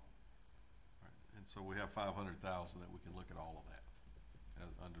 Right. And so we have 500,000 that we can look at all of that,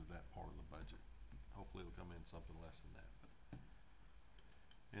 under that part of the budget. Hopefully it'll come in something less than that, but.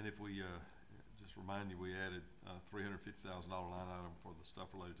 And if we, just remind you, we added $350,000 line item for the stuff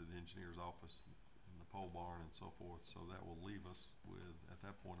related to the engineer's office and the pole barn and so forth, so that will leave us with, at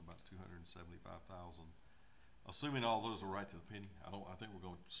that point, about 275,000. Assuming all those are right to the penny, I think we're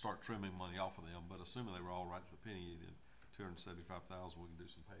gonna start trimming money off of them, but assuming they were all right to the penny, then 275,000, we can do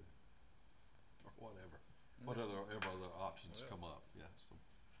some paving. Or whatever, whatever other options come up, yeah, so.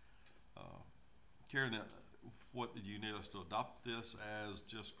 Karen, what, do you need us to adopt this as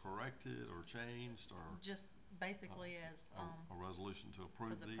just corrected or changed, or Just basically as, a resolution to for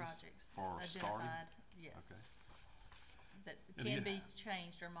approve the these projects for starting? identified, yes. Okay, That And can again- be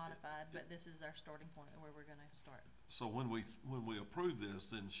changed or modified, but this is our starting point where we're gonna start. so when we approve this,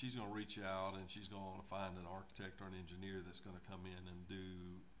 then she's gonna reach out and she's gonna find an architect or an engineer that's gonna come in and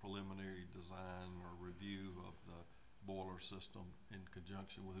do preliminary design or review of the boiler system in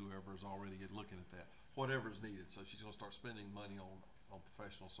conjunction with whoever is already looking at that, whatever's needed. So she's gonna start spending money on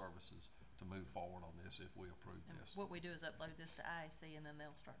professional services to move forward on this if we approve And this. what we do is upload this to IAC, and then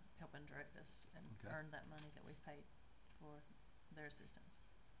they'll start helping direct us and Okay. earn that money that we've paid for their assistance.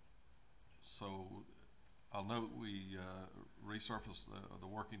 So I'll note we resurfaced the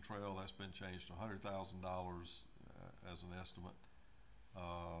working trail. That's been changed to $100,000 as an estimate.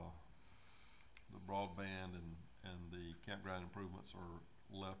 The broadband and the campground improvements are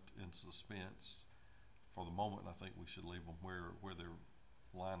left in suspense for the moment. I think we should leave them where they're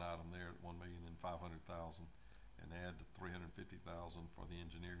line item there at 1,500,000 and add the 350,000 for the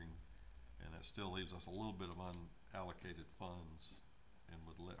engineering, and that still leaves us a little bit of unallocated funds, and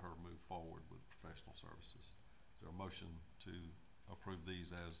would let her move forward with professional services. Is there a motion to approve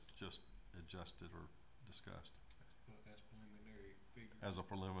these as just adjusted or discussed? That's preliminary figure. As a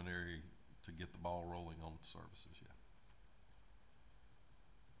preliminary to get the ball rolling on the services, yeah.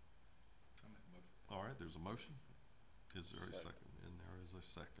 I make a motion. All right, there's a motion. Is there a Second. second? And there is a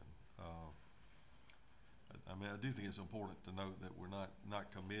second. I mean, I do think it's important to note that we're not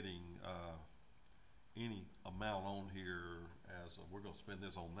committing, any amount on here as, we're gonna spend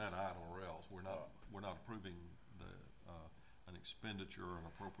this on that item or else. We're not approving an expenditure or an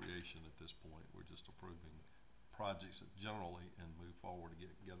appropriation at this point. We're just approving projects generally and move forward to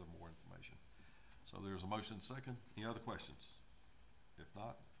gather more information. So there's a motion second. Any other questions? If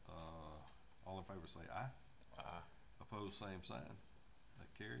not, all in favor say aye. Aye. Opposed, same sign. That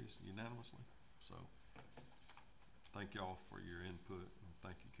carries unanimously. So, thank y'all for your input, and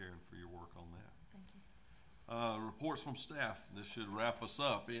thank you, Karen, for your work on that. Thank you. Reports from staff. This should wrap us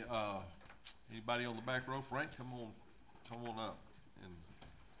up. Anybody on the back row? Frank, come on up and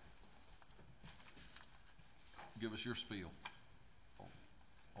give us your spiel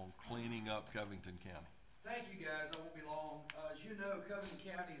on cleaning up Covington County. Thank you, guys. I won't be long. As you know, Covington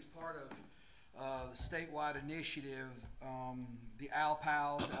County is part of the statewide initiative, the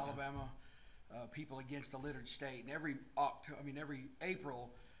ALPALS, Alabama People Against the Littered State. And every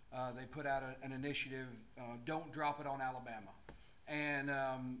April, they put out an initiative, Don't Drop It on Alabama. And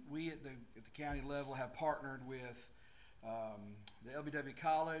we at the county level have partnered with the LBW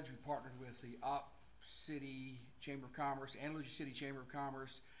College. We partnered with the Op City Chamber of Commerce, Andalusia City Chamber of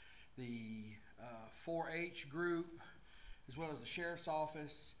Commerce, the 4-H group, as well as the sheriff's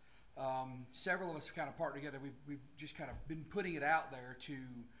office. Several of us have kind of partnered together. We've just kind of been putting it out there to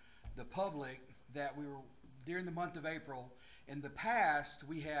the public that we were, during the month of April, in the past,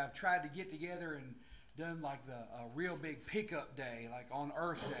 we have tried to get together and done like a real big pickup day, like on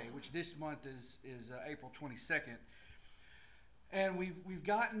Earth Day, which this month is April 22nd. And we've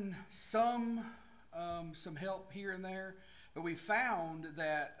gotten some help here and there, but we found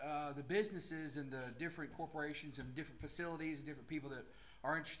that the businesses and the different corporations and different facilities and different people that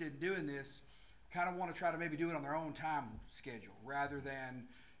are interested in doing this kind of want to try to maybe do it on their own time schedule rather than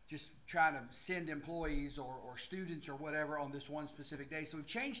just trying to send employees or students or whatever on this one specific day. So we've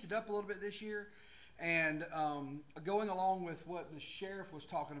changed it up a little bit this year. And going along with what the sheriff was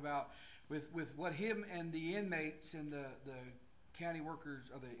talking about, with what him and the inmates and the county workers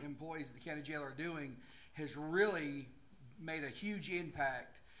or the employees of the county jail are doing has really made a huge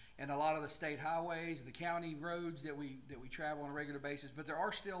impact in a lot of the state highways and the county roads that we travel on a regular basis. But there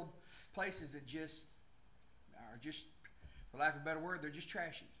are still places that are just, for lack of a better word, they're just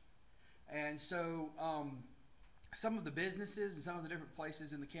trashy. And so some of the businesses and some of the different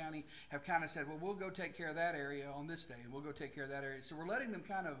places in the county have kind of said, well, we'll go take care of that area on this day, and we'll go take care of that area. So we're letting them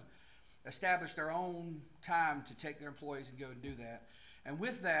kind of establish their own time to take their employees and go and do that. And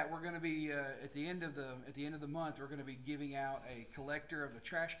with that, we're going to be at the end of the month, we're going to be giving out a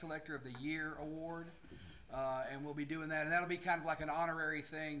Trash Collector of the Year award, and we'll be doing that. And that'll be kind of like an honorary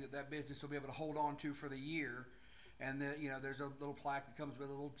thing that business will be able to hold on to for the year. And there's a little plaque that comes with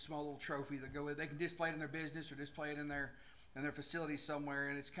a small little trophy that go with. They can display it in their business or display it in their facility somewhere.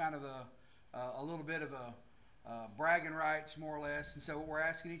 And it's kind of a little bit of a bragging rights, more or less. And so what we're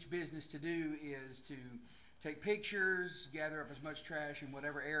asking each business to do is to take pictures, gather up as much trash in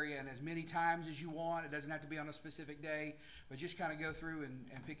whatever area and as many times as you want. It doesn't have to be on a specific day, but just kind of go through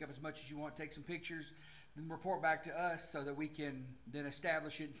and pick up as much as you want, take some pictures, then report back to us so that we can then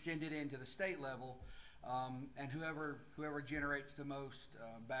establish it and send it into the state level. And whoever generates the most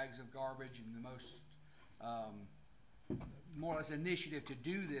bags of garbage and the most more or less initiative to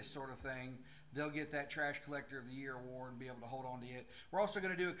do this sort of thing, they'll get that Trash Collector of the Year award and be able to hold on to it. We're also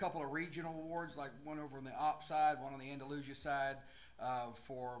going to do a couple of regional awards, like one over on the Op side, one on the Andalusia side,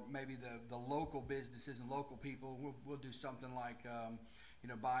 for maybe the local businesses and local people. We'll do something like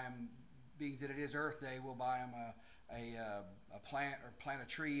buy them, being that it is Earth Day, we'll buy them a plant or plant a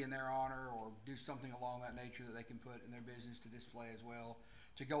tree in their honor, or do something along that nature that they can put in their business to display as well,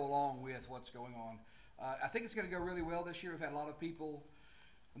 to go along with what's going on. I think it's going to go really well this year. We've had a lot of people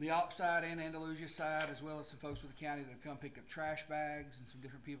on the Op side and Andalusia side, as well as some folks with the county that have come pick up trash bags, and some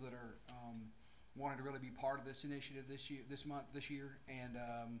different people that are wanting to really be part of this initiative this year. And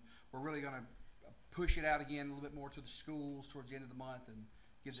we're really going to push it out again a little bit more to the schools towards the end of the month and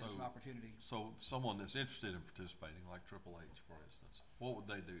give them some opportunity. So someone that's interested in participating, like Triple H, for instance, what would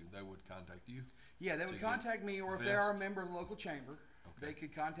they do? They would contact you? Yeah, they would contact me, or if they are a member of the local chamber, they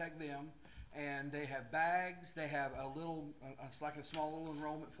could contact them. And they have bags. They have it's like a small little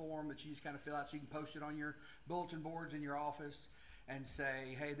enrollment form that you just kind of fill out, so you can post it on your bulletin boards in your office and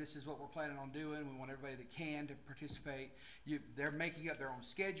say, hey, this is what we're planning on doing. We want everybody that can to participate. They're making up their own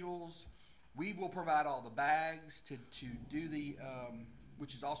schedules. We will provide all the bags to do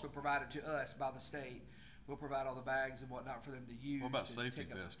which is also provided to us by the state. We'll provide all the bags and whatnot for them to use. What about safety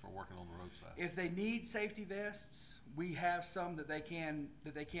vests for working on the roadside? If they need safety vests, we have some that they can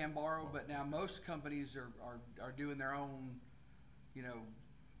borrow. But now most companies are doing their own,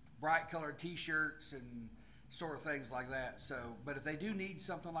 bright colored T-shirts and sort of things like that. So, but if they do need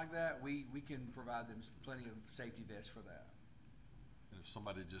something like that, we can provide them plenty of safety vests for that. And if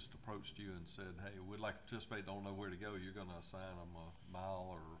somebody just approached you and said, hey, we'd like to participate, don't know where to go, you're going to assign them a mile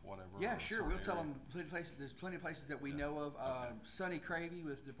or whatever? Yeah, sure. We'll tell them there's plenty of places that we know of. Sonny Cravey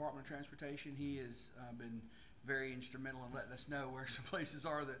with the Department of Transportation, he has been very instrumental in letting us know where some places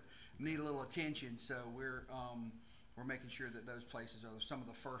are that need a little attention. So we're making sure that those places are some of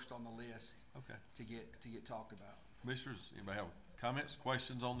the first on the list to get talked about. Commissioners, anybody have comments,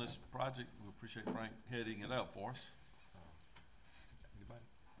 questions on this project? We appreciate Frank heading it up for us. Anybody?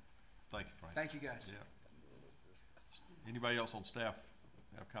 Thank you, Frank. Thank you, guys. Yeah. Anybody else on staff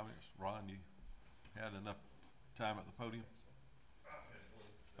have comments? Ron, you? had enough time at the podium?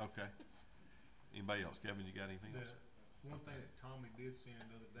 Okay. Anybody else? Kevin, you got anything else? One thing that Tommy did send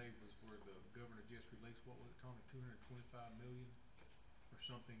the other day was where the governor just released, what was it, Tommy, 225 million or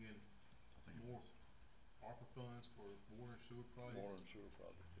something in more ARPA funds for water and sewer projects. Water and sewer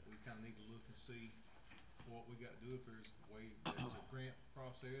project, yeah. We kinda need to look and see what we gotta do, if there's a way, there's a grant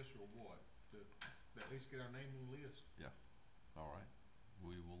process or what, to at least get our name on the list. Yeah, all right,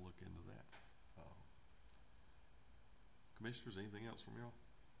 we will look into that. Commissioners, anything else from y'all?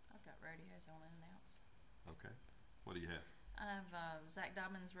 I've got radios I wanna announce. Okay, what do you have? I have, Zach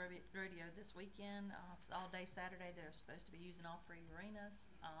Dobbins rodeo this weekend, it's all day Saturday, they're supposed to be using all 3 arenas.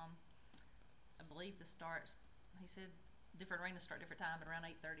 I believe the starts, he said different arenas start different time, but around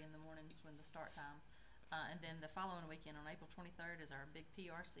 8:30 in the morning is when the start time. And then the following weekend on April 23rd is our big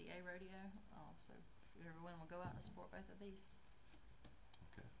PRCA rodeo, so everyone will go out and support both of these.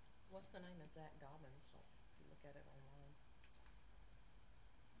 Okay, What's the name of Zach Dobbins? If you look at it online.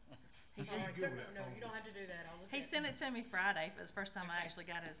 He Sorry, just, Google that No, for you me. don't have to do that. I'll look he at sent it to me Friday, for the first time I Okay. actually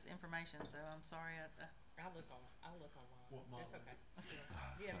got his information, so I'm sorry, I'll look online. What model That's is okay.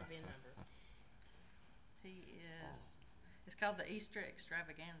 Yeah. You have the VIN number. he is, it's called the Easter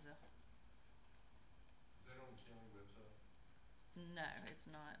Extravaganza. Is that on the county website? No, it's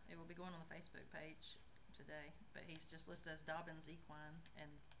not. It will be going on the Facebook page today, but he's just listed as Dobbins Equine, and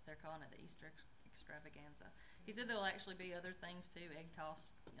they're calling it the Easter Extravaganza. He said there'll actually be other things too, egg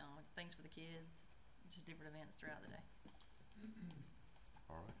toss, things for the kids, just different events throughout the day.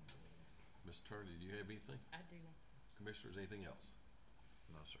 all right. Mr. Turner, do you have anything? I do. Commissioners, anything else?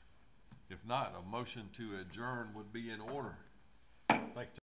 No, sir. If not, a motion to adjourn would be in order.